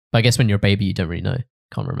 But I guess when you're a baby, you don't really know.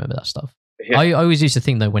 Can't remember that stuff. Yeah. I always used to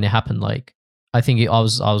think though, when it happened, like, I think I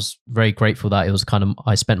was very grateful that it was kind of,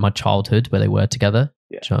 I spent my childhood where they were together.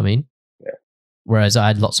 Yeah. Do you know what I mean? Yeah. Whereas I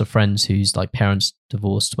had lots of friends whose like parents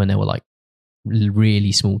divorced when they were like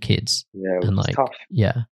really small kids. Yeah, and like tough.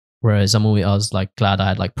 Yeah. Whereas I was like glad I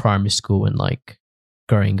had like primary school and like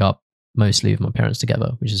growing up mostly with my parents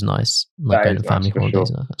together, which is nice. Like going to family holidays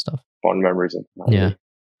and that stuff. Fond memories of family. Yeah.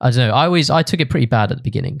 I don't know. I took it pretty bad at the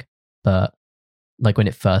beginning, but like when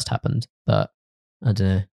it first happened. But I don't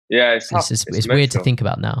know. Yeah, it's tough. It's weird to think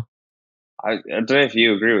about now. I don't know if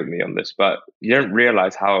you agree with me on this, but you don't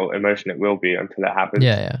realize how emotional it will be until it happens.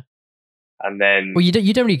 Yeah. And then, well, you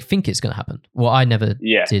don't really think it's going to happen. Well, I never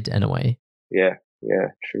did anyway. Yeah,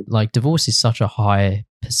 true. Like, divorce is such a high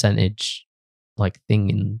percentage like thing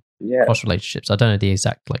in cross relationships. I don't know the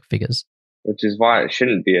exact like figures, which is why it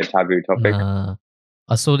shouldn't be a taboo topic.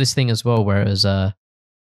 I saw this thing as well, whereas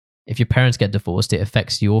if your parents get divorced, it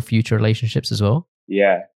affects your future relationships as well.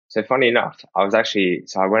 Yeah. So funny enough, I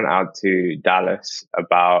went out to Dallas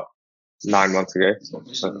about 9 months ago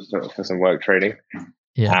for some work training.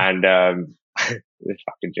 Yeah. And this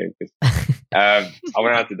fucking joke. I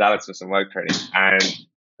went out to Dallas for some work training, and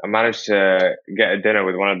I managed to get a dinner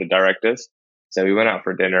with one of the directors. So we went out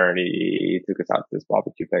for dinner, and he took us out to this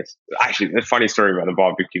barbecue place. Actually, the funny story about the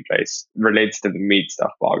barbecue place relates to the meat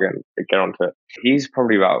stuff, but I'll get onto it. He's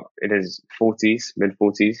probably about in his 40s,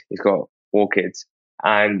 mid-40s. He's got 4 kids.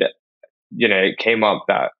 And, it came up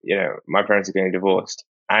that, my parents are getting divorced.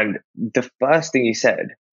 And the first thing he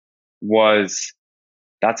said was,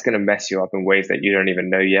 that's going to mess you up in ways that you don't even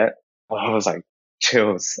know yet. I was like,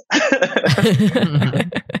 chills.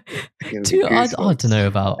 Dude, I don't know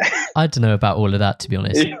about all of that, to be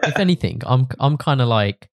honest. Yeah. If anything, I'm kind of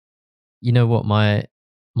like, you know what, my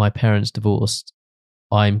parents divorced.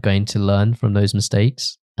 I'm going to learn from those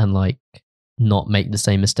mistakes and like not make the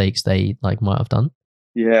same mistakes they like might have done.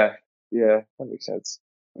 Yeah, that makes sense.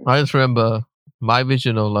 I just remember my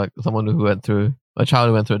vision of like someone who went through a child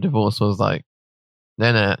who went through a divorce was like,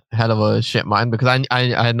 then a hell of a shit mind, because I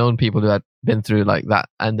had known people who had been through like that,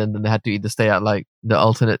 and then they had to either stay at like the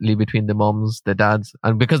alternately between the moms, the dads,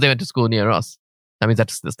 and because they went to school near us, that means they had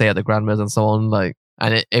to stay at the grandmas and so on. Like,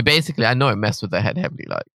 and it basically, I know it messed with their head heavily.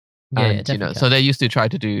 Like, and, so they used to try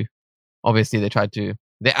to do. Obviously,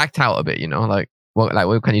 they act out a bit, like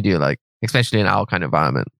what can you do? Like, especially in our kind of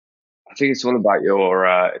environment. I think it's all about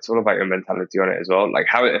your mentality on it as well. Like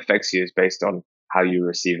how it affects you is based on how you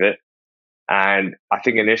receive it. And I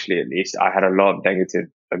think initially, at least, I had a lot of negative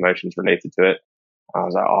emotions related to it. I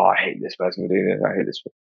was like, oh, I hate this person for doing this. I hate this.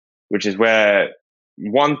 Which is where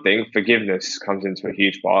one thing, forgiveness comes into a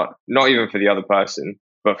huge part, not even for the other person,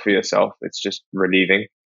 but for yourself. It's just relieving.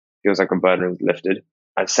 Feels like a burden is lifted.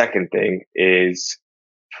 And second thing is,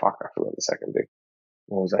 I forgot the second thing.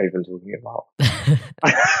 What was I even talking about?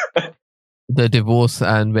 The divorce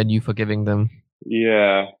and when you forgiving them.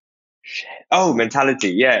 Yeah. Oh, mentality.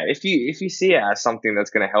 Yeah. If you see it as something that's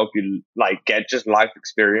going to help you, like, get just life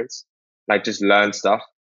experience, like just learn stuff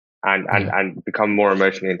and become more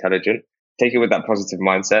emotionally intelligent, take it with that positive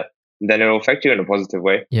mindset, then it'll affect you in a positive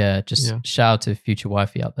way. Yeah. Just shout out to future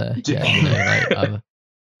wifey out there. Yeah.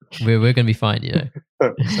 We're going to be fine,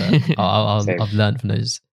 So I've learned from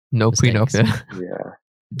those. No mistakes. prenup. Yeah.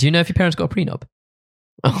 Do you know if your parents got a prenup?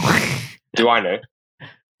 Do I know?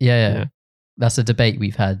 Yeah. That's a debate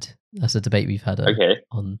we've had. Okay.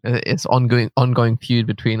 It's ongoing feud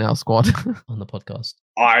between our squad on the podcast.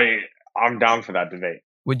 I'm down for that debate.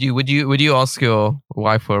 Would you ask your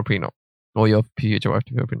wife for a prenup, or your future wife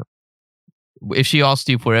to do a prenup? If she asked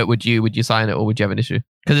you for it, would you sign it, or would you have an issue?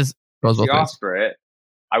 Because if she asked for it,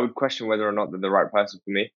 I would question whether or not they're the right person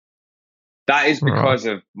for me. That is because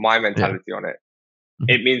of my mentality on it.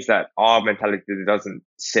 It means that our mentality doesn't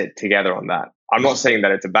sit together on that. I'm not saying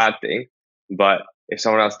that it's a bad thing, but if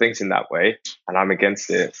someone else thinks in that way and I'm against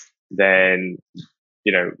it, then,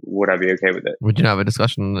 would I be okay with it? Would you not have a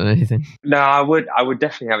discussion on anything? No, I would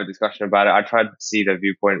definitely have a discussion about it. I try to see their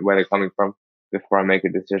viewpoint, where they're coming from, before I make a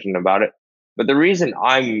decision about it. But the reason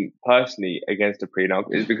I'm personally against a prenup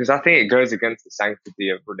is because I think it goes against the sanctity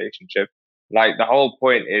of relationship. Like, the whole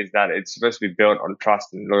point is that it's supposed to be built on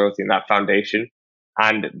trust and loyalty and that foundation.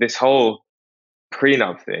 And this whole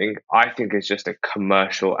prenup thing, I think, is just a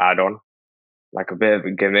commercial add-on, like a bit of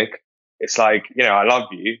a gimmick. It's like, I love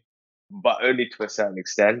you, but only to a certain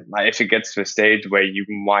extent. Like, if it gets to a stage where you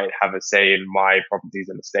might have a say in my properties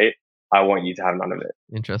and estate, I want you to have none of it.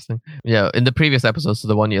 Interesting. Yeah, in the previous episodes of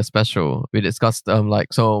the 1 year special, we discussed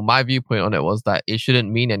so my viewpoint on it was that it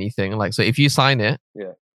shouldn't mean anything. Like, so if you sign it,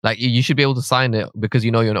 like, you should be able to sign it because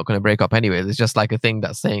you're not going to break up anyways. It's just like a thing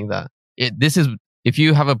that's saying that if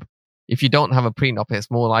you don't have a prenup,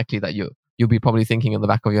 it's more likely that you'll be probably thinking in the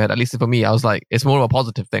back of your head. At least for me, I was like, it's more of a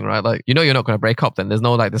positive thing, right? Like, you're not going to break up. Then there's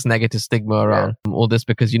no like this negative stigma around all this,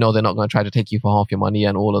 because they're not going to try to take you for half your money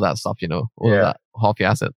and all of that stuff. All of that, half your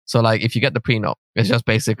asset. So like, if you get the prenup, it's just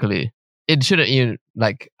basically, it shouldn't even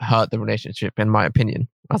like hurt the relationship, in my opinion.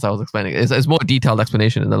 As I was explaining, it's more detailed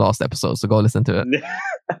explanation in the last episode, so go listen to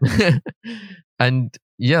it. And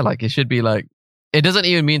like, it should be like, it doesn't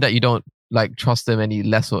even mean that you don't like trust them any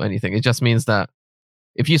less or anything. It just means that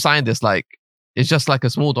if you sign this, like, it's just like a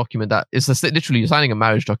small document that it's literally you're signing a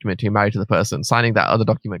marriage document to, you're married to the person. Signing that other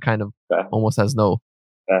document kind of almost has no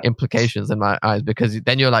implications in my eyes, because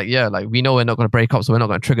then you're like, we know we're not going to break up, so we're not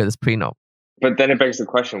going to trigger this prenup. But then it begs the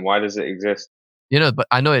question, why does it exist? But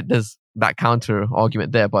I know there's that counter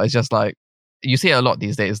argument there, but it's just like, you see it a lot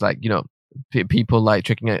these days, like, people like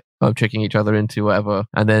tricking each other into whatever,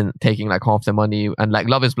 and then taking like half their money, and like,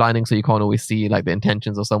 love is blinding, so you can't always see like the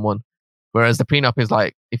intentions of someone. Whereas the prenup is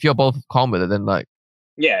like, if you're both calm with it, then like,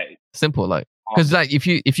 simple, like, because like if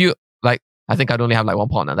you like, I think I'd only have like one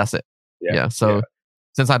partner, that's it. So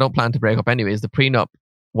since I don't plan to break up anyways, the prenup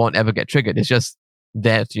won't ever get triggered. It's just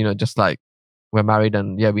there to, just like, we're married,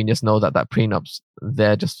 and we just know that prenup's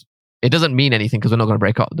there. Just, it doesn't mean anything because we're not going to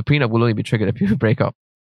break up. The prenup will only be triggered if you break up.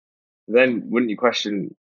 Then wouldn't you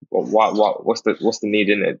question what's the need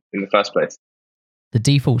in it in the first place? The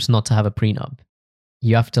default's not to have a prenup.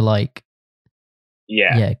 You have to like,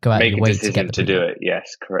 go out of your way to get to do it.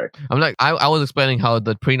 Yes, correct. I'm like, I was explaining how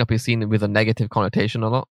the prenup is seen with a negative connotation a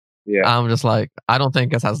lot. Yeah, I'm just like, I don't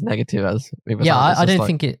think it's as negative as. I don't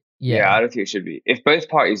think it. Yeah, I don't think it should be. If both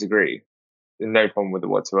parties agree, there's no problem with it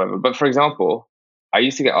whatsoever. But for example, I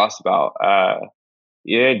used to get asked about,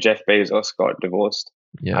 Jeff Bezos got divorced,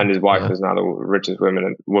 and his wife is now the richest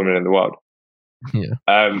woman in the world. Yeah.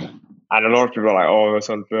 And a lot of people are like, oh, that's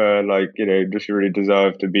unfair. Like, does she really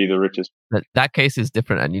deserve to be the richest? That case is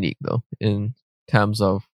different and unique, though, in terms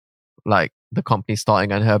of like the company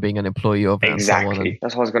starting and her being an employee of it. Exactly. And so on.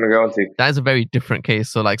 That's what I was going to go on to. That is a very different case.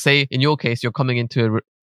 So, like, say in your case, you're coming into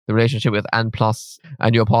the relationship with Ann Plus,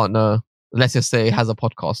 and your partner, let's just say, has a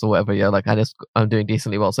podcast or whatever. Yeah, like, I'm doing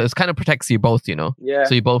decently well. So it kind of protects you both, Yeah.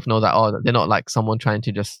 So you both know that, they're not like someone trying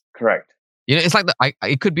to just. Correct. It's like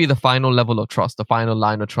it could be the final level of trust, the final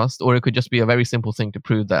line of trust, or it could just be a very simple thing to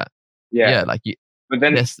prove that. Yeah, like But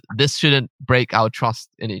then this shouldn't break our trust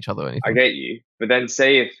in each other or anything. I get you. But then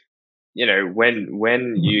say if,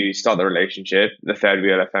 when you start the relationship, the third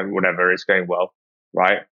VLFM, whatever, is going well,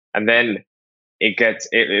 right? And then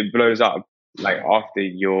it blows up, like after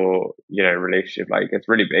your, relationship, like it's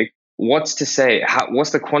really big. What's to say,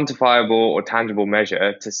 what's the quantifiable or tangible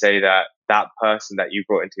measure to say that person that you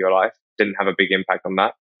brought into your life didn't have a big impact on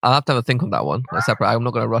that? I'll have to have a think on that one. That's separate. I'm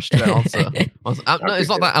not going to rush to that answer. No, it's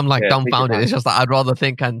not that I'm like dumbfounded. It's just that I'd rather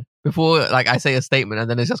think, and before like I say a statement and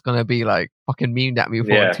then it's just going to be like fucking memed at me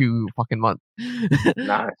for 2 fucking months.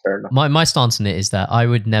 Nah, fair enough. My stance on it is that I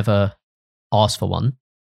would never ask for one.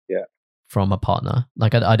 Yeah. From a partner.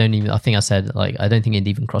 Like I don't even, I think I said like, I don't think it'd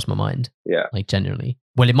even cross my mind. Yeah. Like genuinely.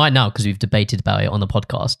 Well, it might now because we've debated about it on the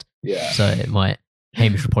podcast. Yeah. So it might,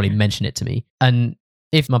 Hamish would probably mention it to me. And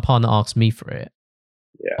if my partner asks me for it,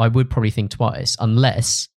 I would probably think twice,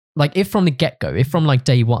 unless like if from the get-go, if from like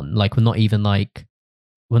day one, like we're not even like,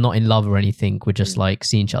 we're not in love or anything, we're just like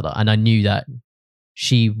seeing each other. And I knew that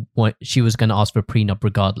she was going to ask for a prenup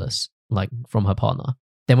regardless, like from her partner.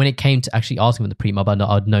 Then when it came to actually asking for the prenup,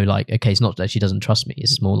 I'd know like, okay, it's not that she doesn't trust me.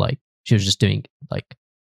 It's more like she was just doing like,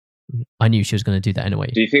 I knew she was going to do that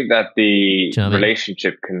anyway. Do you think that the you know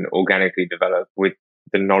relationship can organically develop with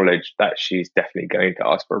the knowledge that she's definitely going to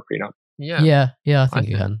ask for a prenup? Yeah, I think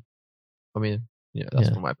you can. I mean, that's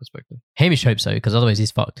from my perspective. Hamish hopes so, because otherwise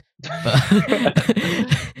he's fucked. But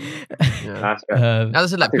That's fair. As I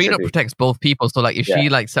said, like prenup protects both people. So like if she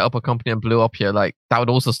like set up a company and blew up here, like that would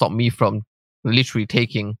also stop me from literally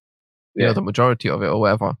taking the majority of it or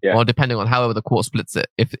whatever. Or depending on however the court splits it.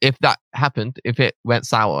 If that happened, if it went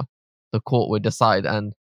sour, the court would decide.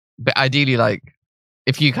 But ideally, like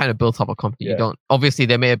if you kind of built up a company, you don't, obviously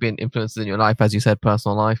there may have been influences in your life, as you said,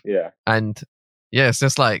 personal life. Yeah. And it's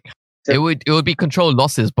just like, it would be controlled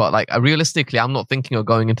losses, but like realistically, I'm not thinking of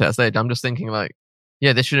going into that stage. I'm just thinking like,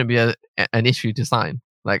 this shouldn't be an issue to sign.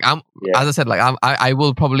 Like as I said, like I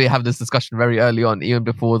will probably have this discussion very early on, even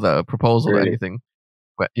before the proposal or anything.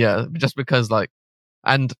 But just because like,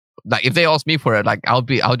 and like if they ask me for it, like I'll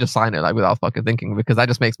just sign it like without fucking thinking, because that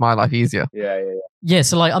just makes my life easier. Yeah.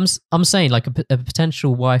 So like I'm saying like a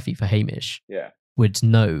potential wifey for Hamish would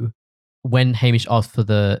know when Hamish asked for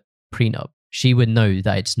the prenup, she would know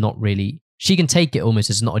that it's not really, she can take it almost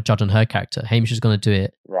as not a judge on her character. Hamish is going to do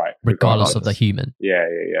it regardless of the human. Yeah.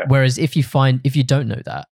 Whereas if you don't know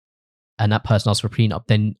that and that person asks for a prenup,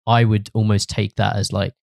 then I would almost take that as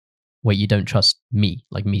like, wait, you don't trust me,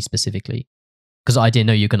 like me specifically. Because I didn't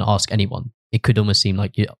know you're going to ask anyone. It could almost seem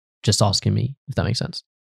like you're just asking me, if that makes sense.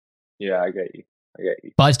 Yeah, I get you.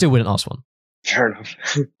 But I still wouldn't ask one. Fair enough.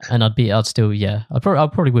 And I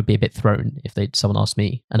probably would be a bit thrown if someone asked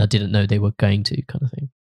me and I didn't know they were going to, kind of thing.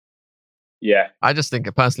 Yeah. I just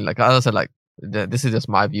think personally, like as I said, like this is just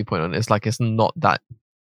my viewpoint on it. It's like, it's not that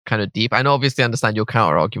kind of deep. I know obviously I understand your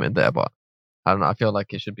counter argument there, but I don't know. I feel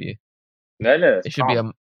like it should be, it should be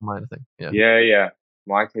a minor thing. Yeah.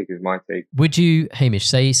 My take is my take. Would you, Hamish,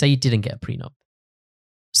 say you didn't get a prenup?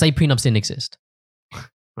 Say prenups didn't exist.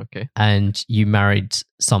 Okay. And you married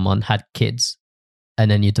someone, had kids, and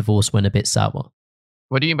then your divorce went a bit sour.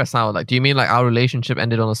 What do you mean by sour? Like, do you mean like our relationship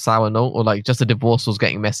ended on a sour note, or like just the divorce was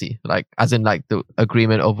getting messy? Like, as in like the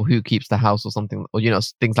agreement of who keeps the house or something, or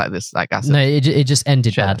things like this, like assets. No, it just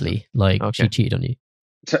ended badly. Like she cheated on you.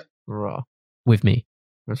 Raw. With me.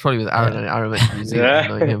 It's probably with Aaron, and Aaron went to New Zealand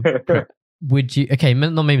knowing him. Would you? Okay,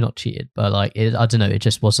 maybe not cheated, but like I don't know. It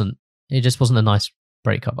just wasn't a nice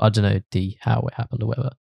breakup. I don't know how it happened or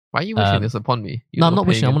whatever. Why are you wishing this upon me? No, I'm not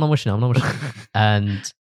wishing. I'm not wishing.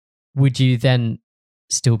 And would you then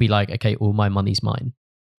still be like, okay, all my money's mine?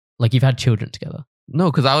 Like you've had children together.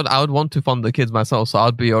 No, because I would want to fund the kids myself, so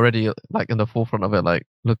I'd be already like in the forefront of it. Like,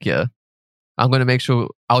 look, I'm going to make sure.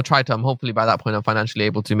 I'll try to. Hopefully by that point, I'm financially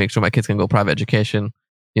able to make sure my kids can go private education.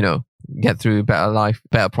 Get through better life,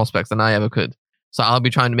 better prospects than I ever could. So I'll be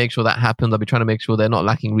trying to make sure that happens. I'll be trying to make sure they're not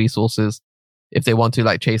lacking resources. If they want to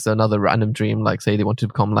like chase another random dream, like say they want to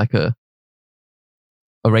become like a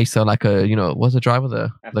racer, like what's the driver, the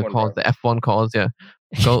cars, the F1 cars,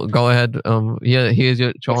 go ahead. Here's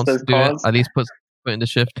your chance to do it. At least put in the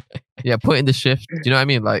shift. Put in the shift. Do you know what I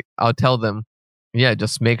mean? Like I'll tell them,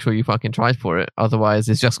 just make sure you fucking try for it. Otherwise,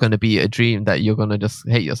 it's just going to be a dream that you're going to just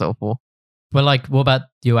hate yourself for. Well, like, what about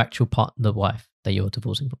your actual partner, the wife that you're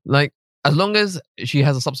divorcing from? Like, as long as she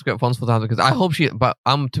has a subsequent funds for the house, because I hope but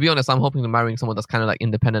to be honest, I'm hoping to marrying someone that's kind of like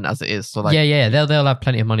independent as it is. So like, they'll have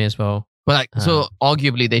plenty of money as well. But like, so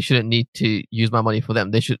arguably they shouldn't need to use my money for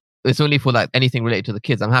them. They should. It's only for like anything related to the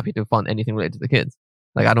kids. I'm happy to fund anything related to the kids.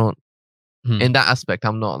 Like I don't. In that aspect,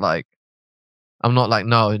 I'm not like,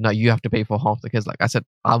 no, you have to pay for half the kids. Like I said,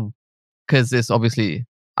 I'm because it's obviously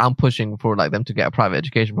I'm pushing for like them to get a private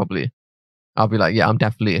education probably. I'll be like, yeah, I'm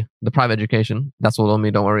definitely the private education. That's all on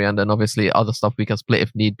me. Don't worry. And then obviously other stuff we can split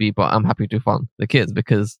if need be. But I'm happy to fund the kids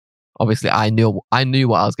because obviously I knew what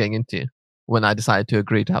I was getting into when I decided to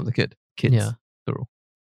agree to have the kids. Yeah.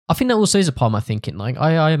 I think that also is a part of my thinking. Like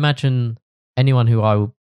I imagine anyone who I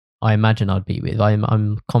imagine I'd be with,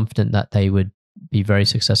 I'm confident that they would be very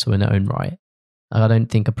successful in their own right. Like, I don't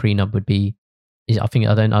think a prenup would be. I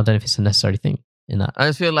don't know if it's a necessary thing in that. I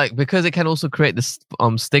just feel like because it can also create this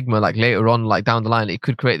stigma, like later on, like down the line, it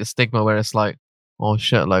could create the stigma where it's like, oh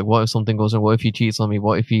shit, like what if something goes wrong? What if he cheats on me?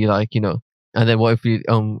 What if he like, you know, and then what if he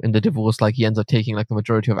in the divorce, like he ends up taking like the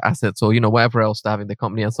majority of assets or, you know, whatever else to having the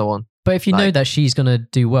company and so on. But if you know that she's gonna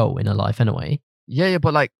do well in her life anyway. Yeah,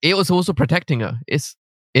 but like it was also protecting her. It's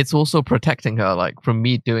also protecting her like from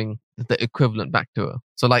me doing the equivalent back to her.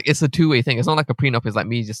 So like it's a two-way thing. It's not like a prenup is like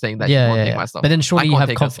me just saying that you won't take my stuff. But then surely you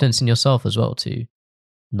have confidence in yourself as well to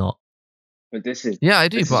not. But this is I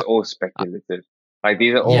do. This is all speculative. Like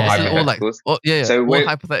these are all hypotheticals. So we're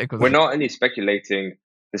hypotheticals. We're not only speculating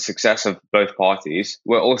the success of both parties.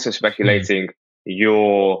 We're also speculating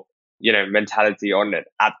your, you know, mentality on it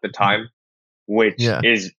at the time, which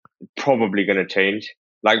is probably going to change.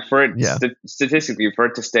 Like for it, statistically, for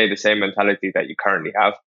it to stay the same mentality that you currently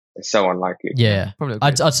have, is so unlikely. Yeah, probably.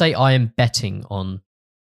 I'd say I am betting on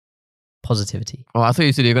positivity. Oh, I thought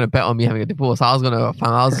you said you were going to bet on me having a divorce. I was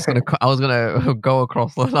just going to go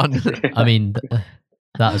across London. I mean,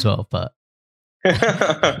 that as well, but.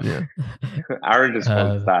 Aaron just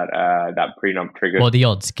wants that prenup trigger. Well, the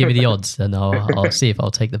odds. Give me the odds, and I'll see if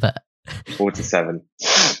I'll take the bet. 4-7.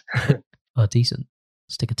 Oh, decent.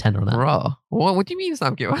 Stick a tenner on that. Bruh. What do you mean,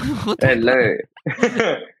 Sam? Hello.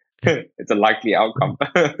 It's a likely outcome.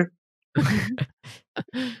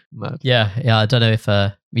 Yeah. I don't know if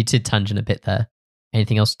we did tangent a bit there.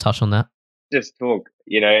 Anything else to touch on that? Just talk.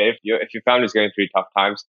 You know, if your family's going through tough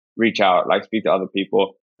times, reach out. Like speak to other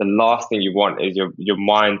people. The last thing you want is your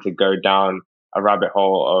mind to go down a rabbit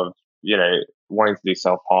hole of, you know, wanting to do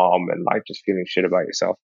self-harm and like just feeling shit about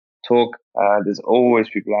yourself. Talk. There's always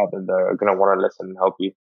people out there that are going to want to listen and help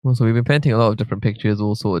you. Also, we've been painting a lot of different pictures,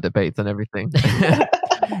 all sort of debates and everything.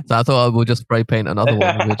 So I thought I would just spray paint another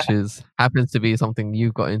one, which happens to be something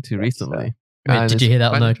you got into recently. Wait, did you hear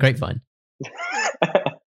that on the grapevine?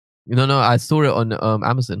 No, I saw it on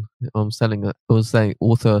Amazon. Selling it. It was saying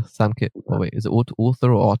author Sam Kit. Oh wait, is it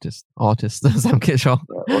author or artist? Artist Sam Kit Shaw.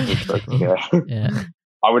 Yeah.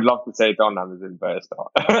 I would love to say it's on Amazon, but it's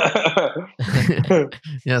not.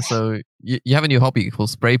 Yeah, so you have a new hobby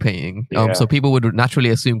called spray painting. So people would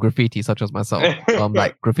naturally assume graffiti, such as myself,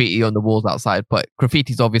 like graffiti on the walls outside. But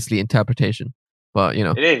graffiti is obviously interpretation. But you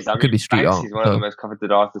know, it is. Could be street art. He's one of the most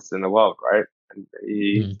coveted artists in the world, right? And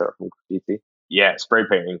he started from graffiti. Yeah, spray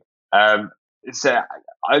painting. So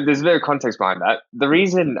there's a bit of context behind that. The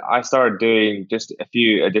reason I started doing just a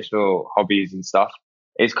few additional hobbies and stuff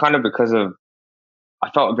is kind of because of I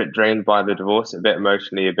felt a bit drained by the divorce, a bit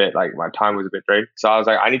emotionally, a bit like my time was a bit drained. So I was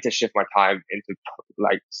like, I need to shift my time into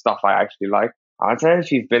like stuff I actually like. I don't know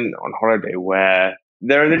if you've been on holiday where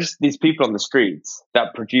there are just these people on the streets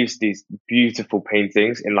that produce these beautiful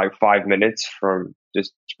paintings in like 5 minutes from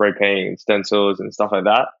just spray painting and stencils and stuff like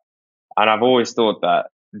that. And I've always thought that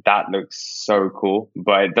looks so cool,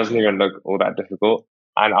 but it doesn't even look all that difficult.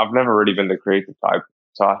 And I've never really been the creative type.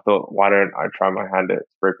 So I thought, why don't I try my hand at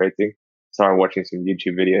spray painting? Started watching some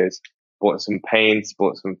YouTube videos, bought some paints,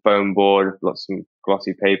 bought some foam board, bought some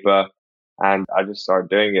glossy paper, and I just started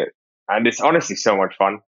doing it. And it's honestly so much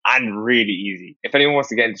fun and really easy. If anyone wants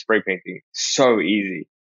to get into spray painting, so easy.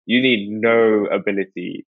 You need no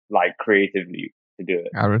ability, like creatively, to do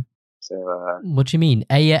it. Aaron? So, what do you mean?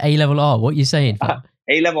 A level art? What are you saying?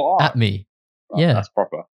 A level art? At me. Oh, yeah. That's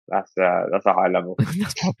proper. That's a high level.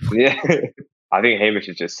 That's proper. Yeah. I think Hamish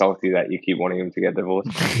is just salty that you keep wanting him to get divorced.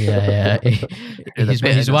 Yeah.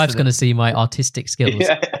 His wife's going to see my artistic skills.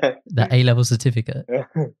 The A-level certificate.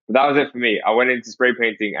 That was it for me. I went into spray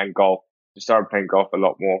painting and golf. Just started playing golf a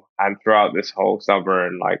lot more. And throughout this whole summer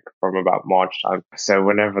and like from about March time. So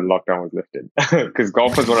whenever lockdown was lifted. Because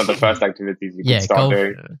golf was one of the first activities you could start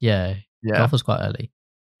doing. Yeah. Golf was quite early.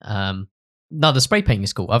 No, the spray painting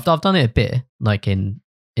is cool. I've done it a bit, like in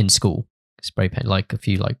school. Spray paint, like a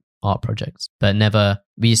few like art projects, but never.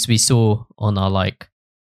 We saw on our like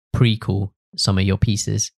pre-call some of your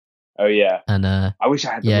pieces. Oh yeah, and I wish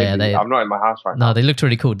I had them. I'm not in my house right now. No, they looked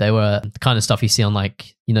really cool. They were the kind of stuff you see on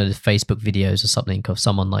like, you know, the Facebook videos or something of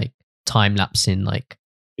someone like time lapsing, like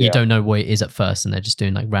you don't know what it is at first, and they're just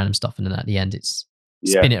doing like random stuff, and then at the end it's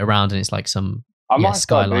spin it around and it's like some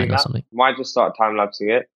skyline or something. Might just start time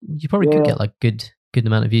lapsing it. You probably could get like good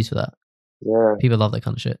amount of views for that. Yeah. People love that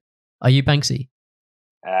kind of shit. Are you Banksy?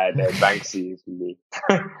 No, Banksy is me.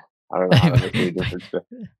 I don't know how that makes any difference. But...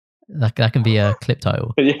 That can be a clip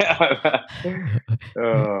title. Yeah.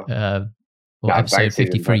 Or episode Banksy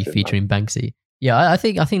 53 featuring Banksy. Yeah, I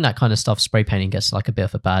think that kind of stuff, spray painting, gets like a bit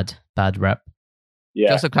of a bad rep. Yeah.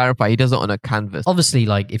 Just to clarify, he does it on a canvas. Obviously,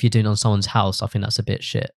 like if you're doing it on someone's house, I think that's a bit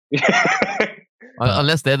shit.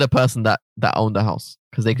 Unless they're the person that owned the house,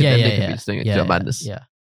 because they could be just doing it to madness. Yeah.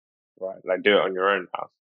 Right, like do it on your own house.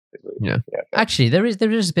 Yeah. Actually, there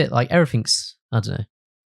is a bit like everything's. I don't know.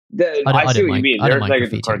 I see what you mean. There's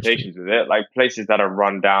negative connotations with it, like places that are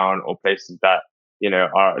run down or places that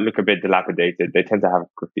look a bit dilapidated. They tend to have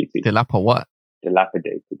graffiti. What?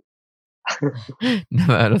 Dilapidated.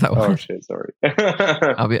 Never heard of that word. Oh shit! Sorry.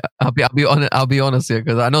 I'll be honest here,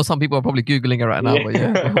 because I know some people are probably googling it right now. But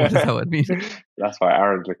yeah, what does that word mean? That's why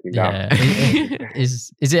Aaron's looking down.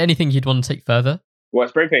 Is it anything you'd want to take further? What,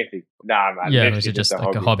 spray painting? Nah, man. Yeah, is it just like a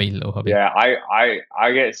little hobby? Yeah,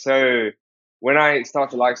 I get so when I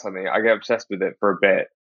start to like something, I get obsessed with it for a bit,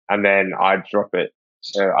 and then I drop it.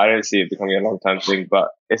 So I don't see it becoming a long-term thing, but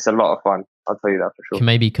it's a lot of fun. I'll tell you that for sure. Can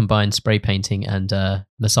maybe combine spray painting and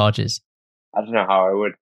massages. I don't know how I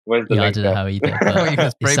would. Where's the link I don't know how either. You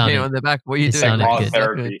can spray paint on the back. What are you doing? Art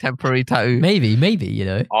therapy. Like a temporary tattoo. Maybe,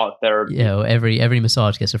 Art therapy. Yeah, or every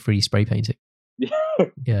massage gets a free spray painting. Yeah.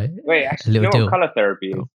 Wait, actually, you know what colour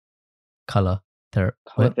therapy is? Colour therapy.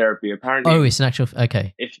 Colour therapy. Apparently. Oh, it's an actual.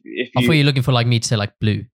 Okay. If I thought you were looking for like me to say like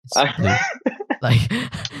blue. It's blue. Like.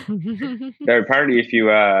 No, apparently, if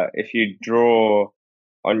you draw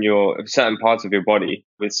on your certain parts of your body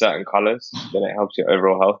with certain colours, then it helps your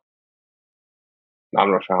overall health. I'm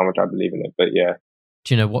not sure how much I believe in it, but yeah.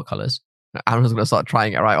 Do you know what colours? Aaron's going to start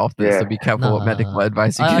trying it right after this, so be careful what medical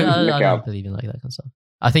advice you give. I don't believe in like that kind of stuff.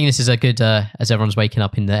 I think this is a good, as everyone's waking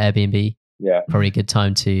up in the Airbnb, probably a good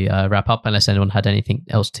time to wrap up, unless anyone had anything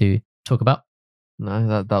else to talk about.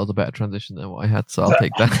 No, that was a better transition than what I had, so I'll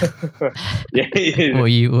take that. Yeah. What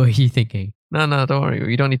were you thinking? No, don't worry.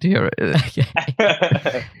 You don't need to hear it. Okay.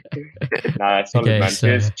 Nah, solid, man.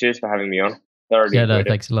 So... Cheers for having me on. Thoroughly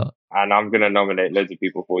thanks a lot. And I'm going to nominate loads of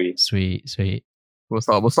people for you. Sweet. We'll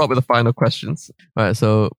start with the final questions. All right,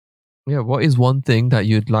 so, what is one thing that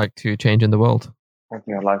you'd like to change in the world? One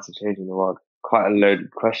thing I'd like to change in the world? Quite a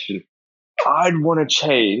loaded question. I'd want to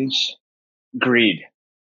change greed.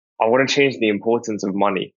 I want to change the importance of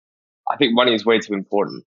money. I think money is way too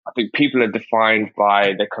important. I think people are defined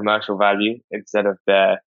by their commercial value instead of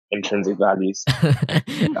their intrinsic values. Put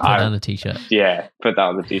that on a t-shirt. Yeah, put that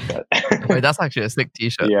on the t-shirt. Wait, that's actually a sick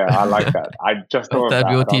t-shirt. Yeah, I like that. I just thought that'd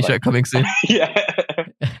be your t-shirt coming soon. Yeah.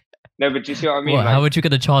 No, but do you see what I mean? What, how would you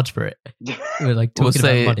going to charge for it? We're like talking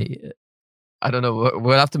about money. I don't know.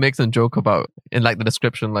 We'll have to make some joke about in like the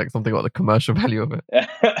description, like something about the commercial value of it.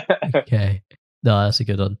 Okay. No, that's a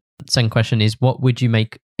good one. Second question is, what would you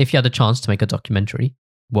make if you had a chance to make a documentary?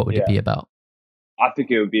 What would it be about? I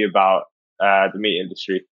think it would be about the meat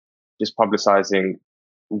industry, just publicizing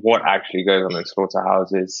what actually goes on in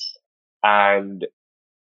slaughterhouses, and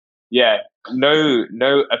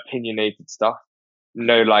no opinionated stuff.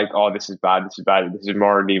 No, like, oh, this is bad, this is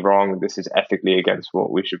morally wrong, this is ethically against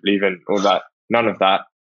what we should believe in, all that. None of that.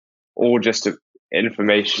 All just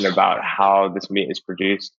information about how this meat is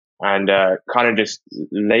produced, and kind of just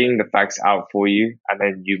laying the facts out for you, and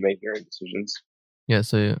then you make your own decisions. Yeah,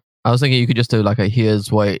 so I was thinking you could just do like a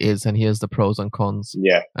here's what it is and here's the pros and cons.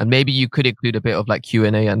 Yeah. And maybe you could include a bit of like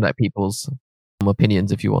Q&A and like people's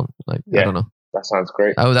opinions if you want. Like, I don't know. That sounds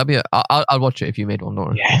great. Oh, that'd be I'll watch it if you made one,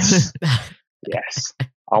 Nora. Yes. Yes.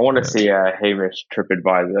 I want to see Hamish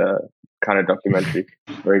TripAdvisor kind of documentary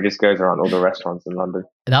where he just goes around all the restaurants in London.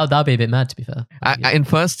 That'd be a bit mad, to be fair. In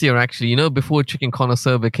first year, actually, before Chicken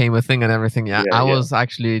Connoisseur became a thing and everything, I was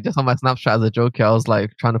actually just on my Snapchat as a joke. I was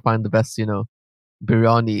like trying to find the best,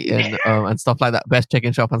 biryani in and stuff like that, best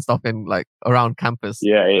chicken shop and stuff in like around campus.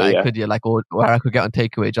 Or where I could get on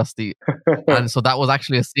takeaway just eat. And so that was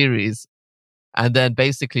actually a series. And then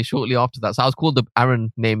basically shortly after that, so I was called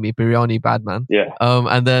Aaron named me Biryani Badman. Yeah.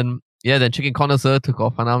 And then Chicken Connoisseur took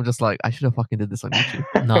off, and I'm just like, I should have fucking did this on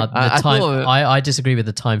YouTube. No, I disagree with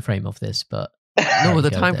the time frame of this, but no, the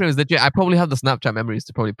time frame is legit. I probably have the Snapchat memories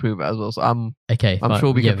to probably prove it as well. So I'm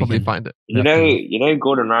sure we can probably find it. You know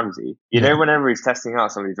Gordon Ramsay. You know, whenever he's testing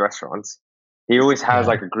out some of these restaurants, he always has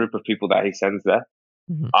like a group of people that he sends there.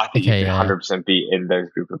 Mm-hmm. I think you can 100% be in those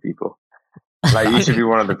group of people. Like, you should be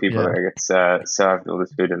one of the people that gets served all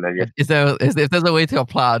this food, and then if there's a way to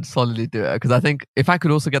apply, I'd solidly do it, because I think if I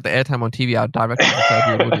could also get the airtime on TV, I'd directly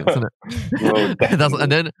serve the audience,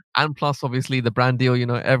 innit? And plus obviously the brand deal,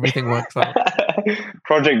 everything works out.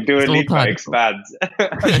 Project Dua It's all Lipa time. expands.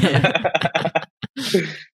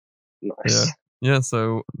 Nice. Yeah.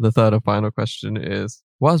 So the third and final question is: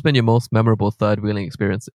 what has been your most memorable third wheeling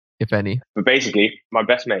experience, if any? But basically, my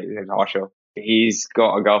best mate is Harshal. He's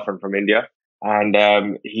got a girlfriend from India,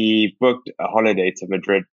 and he booked a holiday to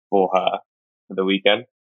Madrid for her for the weekend.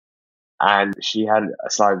 And she had a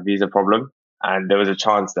slight visa problem, and there was a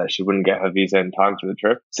chance that she wouldn't get her visa in time for the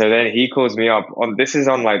trip. So then he calls me up this is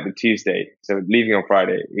on like the Tuesday, so leaving on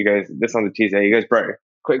Friday. He goes, this on the Tuesday. He goes, bro,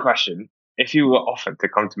 quick question. If you were offered to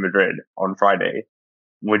come to Madrid on Friday,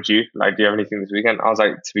 would you? Like, do you have anything this weekend? I was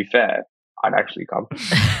like, to be fair, I'd actually come.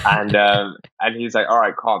 And he's like, all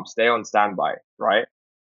right, calm, stay on standby, right?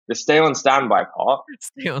 The stay on standby part,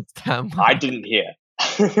 Stay on standby. I didn't hear.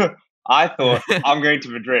 I thought I'm going to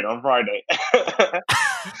Madrid on Friday.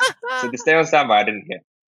 So the stay on standby, I didn't hear.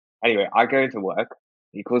 Anyway, I go into work.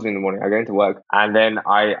 He calls me in the morning. I go into work, and then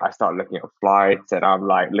I start looking at flights, and I'm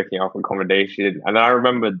like looking up accommodation. And then I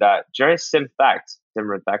remembered that, do you know Simran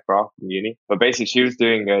Thakrar from uni? But basically, she was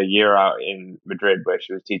doing a year out in Madrid where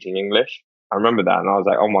she was teaching English. I remember that, and I was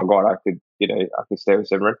like, oh my god, I could stay with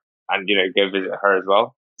Simran and go visit her as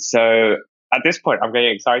well. So at this point, I'm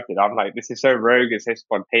getting excited. I'm like, this is so rogue. It's so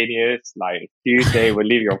spontaneous. Like, Tuesday, we're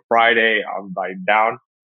leaving on Friday. I'm like down.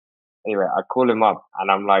 Anyway, I call him up and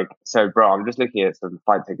I'm like, so bro, I'm just looking at some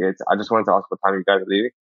flight tickets. I just wanted to ask what time you guys are leaving.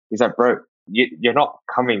 He's like, bro, you're not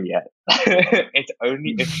coming yet. It's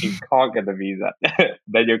only if you can't get the visa,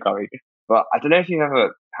 then you're coming. But I don't know if you've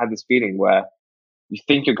ever had this feeling where you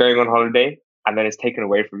think you're going on holiday and then it's taken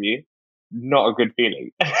away from you. Not a good feeling.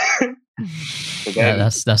 So then, yeah,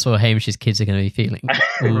 that's what Hamish's kids are going to be feeling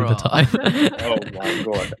all the time. Oh my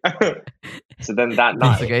god. So then that night,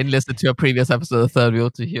 Once again, listen to a previous episode of Third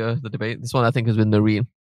Wheel to hear the debate. This one, I think, has been the real.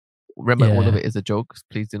 Remember, all of it is a joke.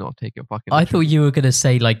 Please do not take your fucking. I thought you were going to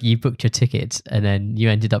say, like, you booked your tickets and then you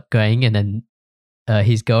ended up going, and then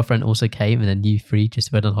his girlfriend also came, and then you three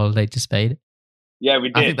just went on holiday to Spain. Yeah, we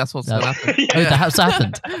did. I think that's what's going to happen. Yeah. Oh, that's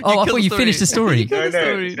happened. Oh, I thought you finished the story. No.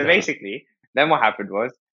 So basically, then what happened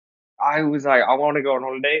was, I was like, I want to go on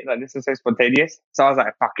holiday. Like, this is so spontaneous. So I was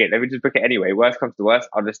like, fuck it. Let me just book it anyway. Worst comes to worst,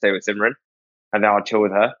 I'll just stay with Simran, and then I'll chill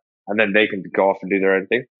with her, and then they can go off and do their own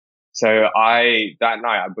thing. So that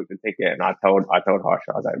night I booked the ticket, and I told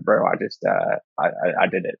Harsha, I was like, bro, I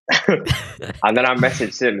did it. And then I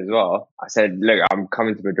messaged Sim as well. I said, look, I'm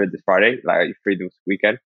coming to Madrid this Friday. Like, are you free this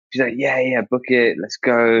weekend? She's like, yeah, book it. Let's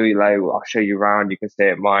go. Like, I'll show you around. You can stay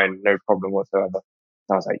at mine. No problem whatsoever.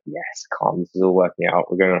 So I was like, yes, calm. This is all working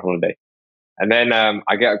out. We're going on holiday. And then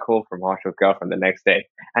I get a call from Harshal's girlfriend the next day,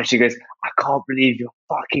 and she goes, I can't believe you're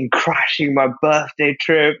fucking crashing my birthday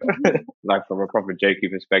trip. Like, from a proper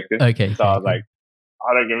jokey perspective. Okay. So I was like,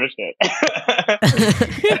 I don't give a shit.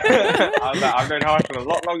 I was like, I've known Harshal a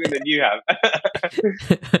lot longer than you have.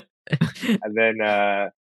 And then,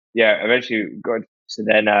 eventually got. So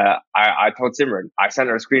then I told Simran, I sent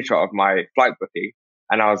her a screenshot of my flight booking,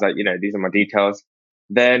 and I was like, these are my details.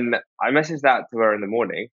 Then I messaged that to her in the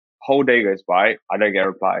morning. Whole day goes by, I don't get a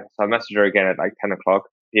reply. So I messaged her again at like 10 o'clock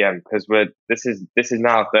p.m. because this is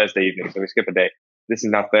now Thursday evening, so we skip a day. This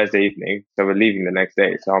is now Thursday evening, so we're leaving the next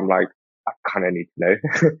day. So I'm like, I kind of need to know,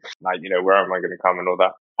 like, where am I going to come and all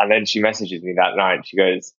that. And then she messages me that night. She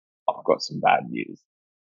goes, I've got some bad news.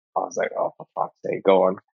 I was like, oh, for fuck's sake, go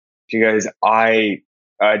on. She goes, I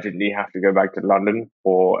urgently have to go back to London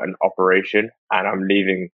for an operation, and I'm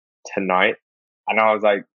leaving tonight. And I was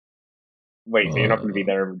like, wait, so you're not going to be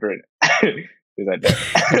there in Madrid? He's like,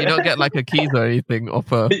 no. You don't get like a keys or anything off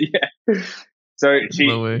her. Yeah. So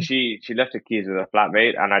No she left her keys with her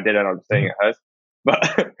flatmate, and I did end up staying at hers.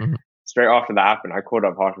 But straight after that happened, I called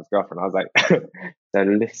up Harshal's girlfriend. I was like, so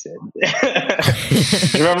listen,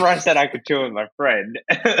 remember I said I could chill with my friend?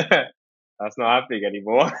 That's not happening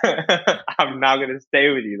anymore. I'm now going to stay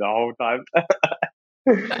with you the whole time.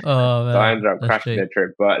 Oh, man. So I ended up crashing their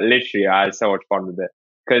trip, but literally I had so much fun with it.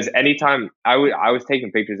 Because anytime I was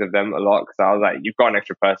taking pictures of them a lot, because I was like, you've got an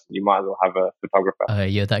extra person, you might as well have a photographer. Oh,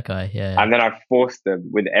 you're that guy, yeah. And then I forced them,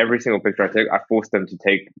 with every single picture I took, I forced them to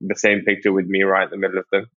take the same picture with me right in the middle of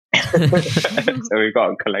them. So we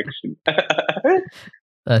got a collection.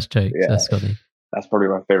 That's jokes. Yeah. That's funny. That's probably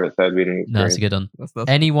my favorite third wheeling experience. No, that's a good one. That's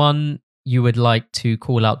Anyone you would like to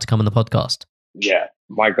call out to come on the podcast? Yeah,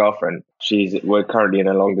 my girlfriend. We're currently in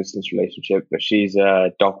a long distance relationship, but she's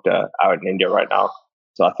a doctor out in India right now.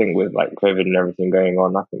 So I think with like COVID and everything going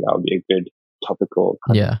on, I think that would be a good topical.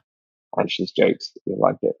 Yeah. And she's jokes. You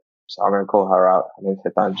like it. So I'm going to call her out. Her name's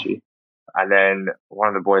Hitanshi. And then one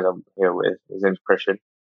of the boys I'm here with, his name's Christian.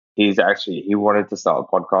 he wanted to start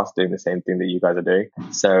a podcast doing the same thing that you guys are doing.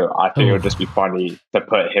 So I think it would just be funny to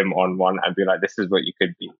put him on one and be like, this is what you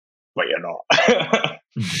could be, but you're not.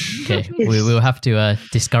 Okay, we will have to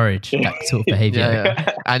discourage that sort of behavior.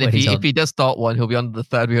 Yeah. And if he does start one, he'll be under the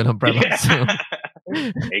Third Wheel umbrella. Yeah. So.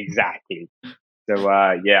 Exactly. So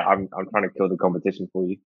I'm trying to kill the competition for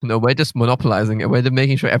you. No, we're just monopolizing it. We're just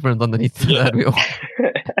making sure everyone's underneath the Third Wheel.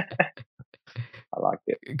 I like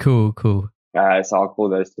it. Cool. So I'll call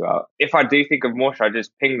those two out. If I do think of more, should I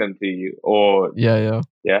just ping them to you? Or Yeah.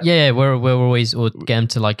 We're always, or get them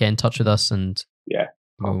to like get in touch with us, and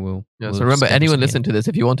we'll so remember, anyone listen to this,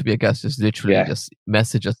 if you want to be a guest, just literally just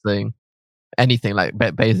message us saying anything like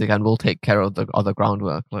basic, and we'll take care of the other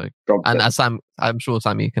groundwork. Like, as I'm sure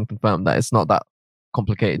Sammy can confirm that it's not that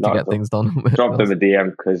complicated to get things done. Drop them a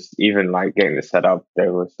DM, because even like getting this set up, they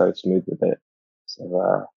were so smooth with it.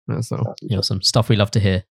 So some stuff we love to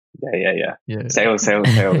hear. Yeah. Sales.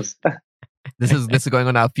 This is going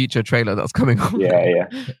on our future trailer that's coming on. Yeah.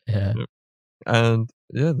 And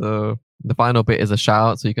the final bit is a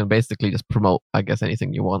shout out, so you can basically just promote, I guess,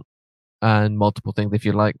 anything you want, and multiple things if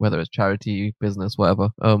you like, whether it's charity, business, whatever,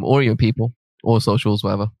 or your people, or socials,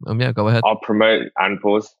 whatever. Go ahead. I'll promote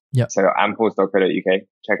Anpause. Yeah. So anpause.co.uk.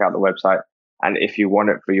 Check out the website, and if you want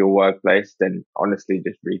it for your workplace, then honestly,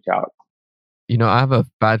 just reach out. I have a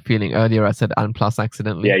bad feeling. Earlier I said Anplus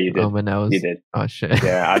accidentally. Yeah, you did. You did. Oh shit.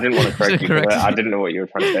 Yeah, I didn't want to correct you. I didn't know what you were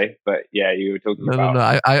trying to say, but yeah, you were talking about.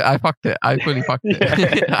 No. I fucked it. I fully fucked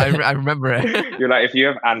it. I remember it. You're like, if you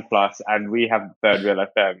have Anplus and we have Third Wheel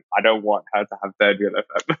FM, I don't want her to have Third Wheel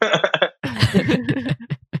FM.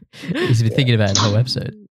 He's been thinking about it the whole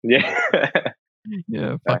episode. Yeah.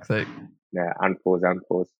 Yeah. Fuck's sake. Yeah. Anpause.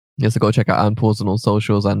 Yeah, so go check out Anpause on all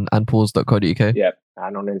socials and anpause.co.uk. Yep,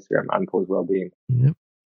 and on Instagram, Anpause Wellbeing. Yep.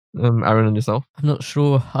 Aaron, and yourself? I'm not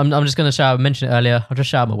sure. I'm just going to mention it earlier. I'll just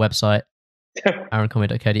shout out my website,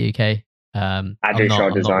 aaroncomedy.co.uk. I do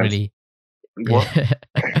show designs. Not really. What?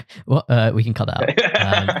 What? We can cut that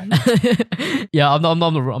out. Yeah,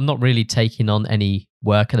 I'm not really taking on any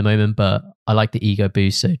work at the moment, but I like the ego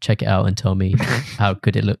boost, so check it out and tell me how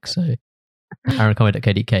good it looks. So,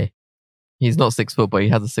 aaroncomedy.co.uk. He's not 6 foot, but he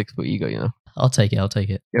has a 6 foot ego, I'll take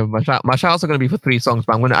it. Yeah, my shoutouts are going to be for 3 songs,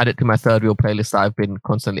 but I'm going to add it to my Third Wheel playlist that I've been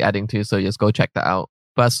constantly adding to, so just go check that out.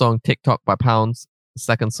 First song, TikTok by Pounds.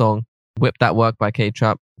 Second song, Whip That Work by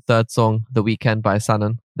K-Trap. Third song, The Weekend by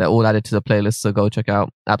Sannon. They're all added to the playlist, so go check out.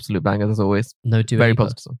 Absolute bangers as always. No Dua Very Lipa.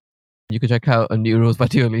 positive song. You can check out A New Rules by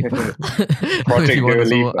Dua Lipa. Project Dua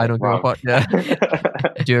Lipa. I don't give a fuck. Yeah.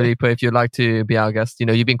 Dua Lipa, if you'd like to be our guest,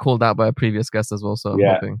 you've been called out by a previous guest as well, so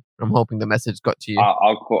I'm hoping the message got to you.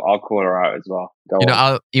 I'll call her out as well.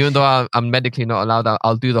 Even though I'm medically not allowed,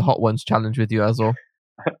 I'll do the Hot Ones challenge with you as well.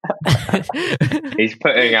 He's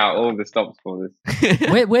putting out all the stops for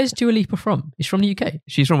this. Where's Dua Lipa from? She's from the UK.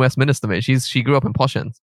 She's from Westminster, mate. She grew up in posh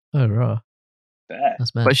ends. Oh, right.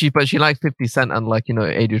 That's mad. But she likes 50 Cent and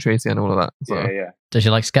Adrian Tracy and all of that. So. Yeah. Does she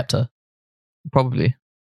like Skepta? Probably.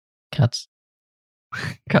 Cats.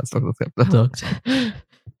 Cats, dogs, and Skepta. Dogs.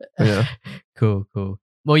 Yeah. Cool.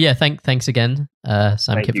 Well, yeah. Thanks again,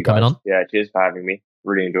 Sam, Kip, for coming on. Yeah, cheers for having me.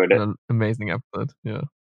 Really enjoyed it. An amazing episode. Yeah.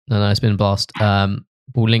 No, it's been a blast.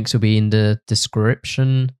 All links will be in the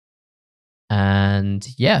description, and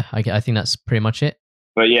yeah, I think that's pretty much it.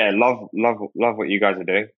 But yeah, love what you guys are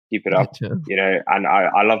doing. Keep it up. And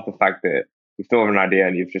I love the fact that you've thought of an idea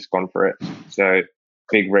and you've just gone for it. So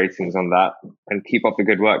big ratings on that, and keep up the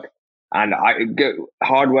good work. And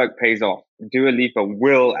hard work pays off. Dua Lipa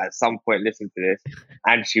will at some point listen to this,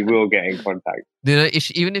 and she will get in contact.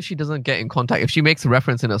 Even if she doesn't get in contact, if she makes a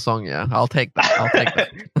reference in a song, I'll take that.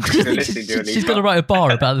 She's gonna write a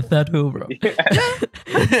bar about the Third Wheel, bro.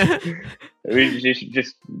 We should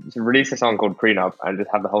just release a song called Prenup and just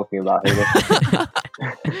have the whole thing about her.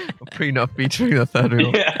 Prenup featuring the Third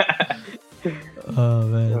Wheel. Yeah. Oh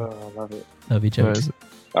man, I love it. That'd be jokes.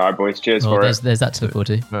 All right, boys. Cheers for it. There's that to look forward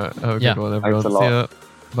to. Right, have a good one, everyone. Thanks a lot. See ya.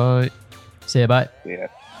 Bye. See ya. Bye. Yeah.